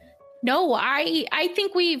 No, I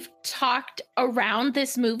think we've talked around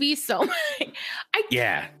this movie so much.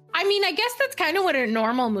 Yeah. I mean, I guess that's kind of what a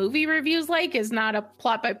normal movie review is like, is not a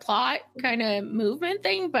plot by plot kind of movement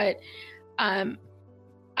thing. But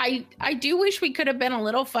I do wish we could have been a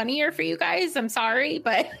little funnier for you guys. I'm sorry,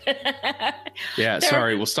 but yeah,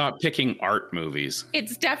 sorry. We'll stop picking art movies.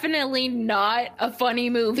 It's definitely not a funny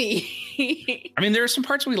movie. I mean, there are some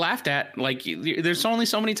parts we laughed at. Like, there's only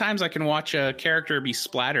so many times I can watch a character be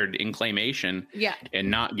splattered in claymation, and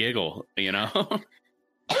not giggle. You know,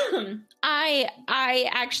 I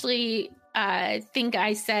actually think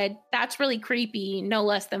I said that's really creepy no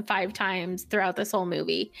less than 5 times throughout this whole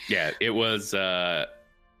movie. Yeah, it was.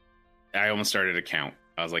 I almost started to count.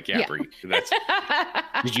 I was like, yeah. Brie, that's.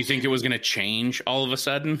 Did you think it was going to change all of a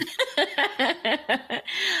sudden?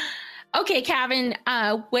 Okay, Kevin,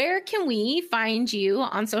 where can we find you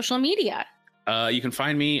on social media? You can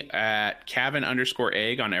find me at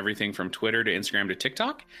Kevin_egg on everything from Twitter to Instagram to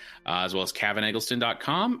TikTok, as well as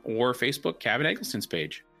KevinEggleston.com or Facebook, Kevin Eggleston's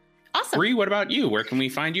page. Awesome. Bree, what about you? Where can we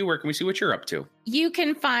find you? Where can we see what you're up to? You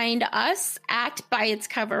can find us at By Its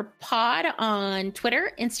Cover Pod on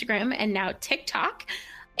Twitter, Instagram, and now TikTok.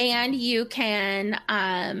 And you can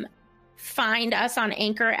find us on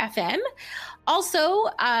Anchor FM. Also,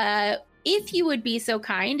 if you would be so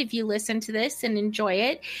kind, if you listen to this and enjoy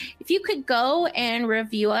it, if you could go and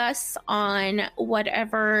review us on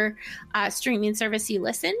whatever streaming service you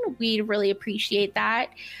listen, we'd really appreciate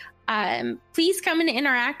that. Please come and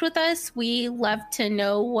interact with us. We love to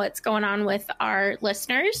know what's going on with our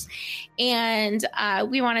listeners. And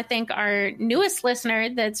we want to thank our newest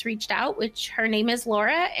listener that's reached out, which her name is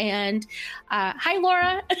Laura. And hi,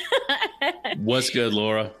 Laura. What's good,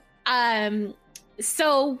 Laura?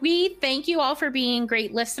 So we thank you all for being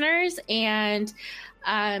great listeners. And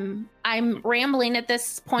I'm rambling at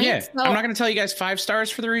this point. Yeah, so I'm not going to tell you guys 5 stars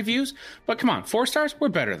for the reviews, but come on, 4 stars? We're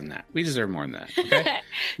better than that. We deserve more than that. Okay.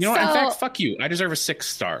 You know what? In fact, fuck you. I deserve a 6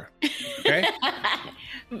 star. Okay.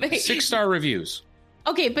 6-star reviews.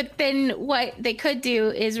 Okay, but then what they could do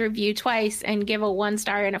is review twice and give a 1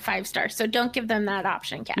 star and a 5 star. So don't give them that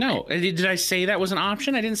option, Kevin. No, did I say that was an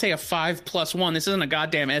option? I didn't say a 5+1. This isn't a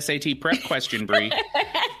goddamn SAT prep question, Bree.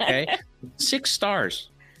 Okay, 6 stars.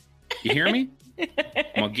 You hear me?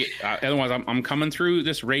 Otherwise, I'm coming through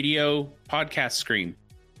this radio podcast screen.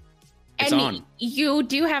 It's and on. You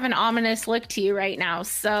do have an ominous look to you right now.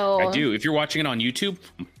 So I do. If you're watching it on YouTube,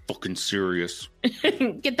 I'm fucking serious.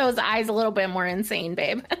 Get those eyes a little bit more insane,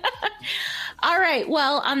 babe. All right.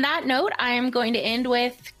 Well, on that note, I am going to end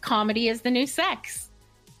with comedy is the new sex.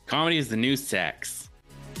 Comedy is the new sex.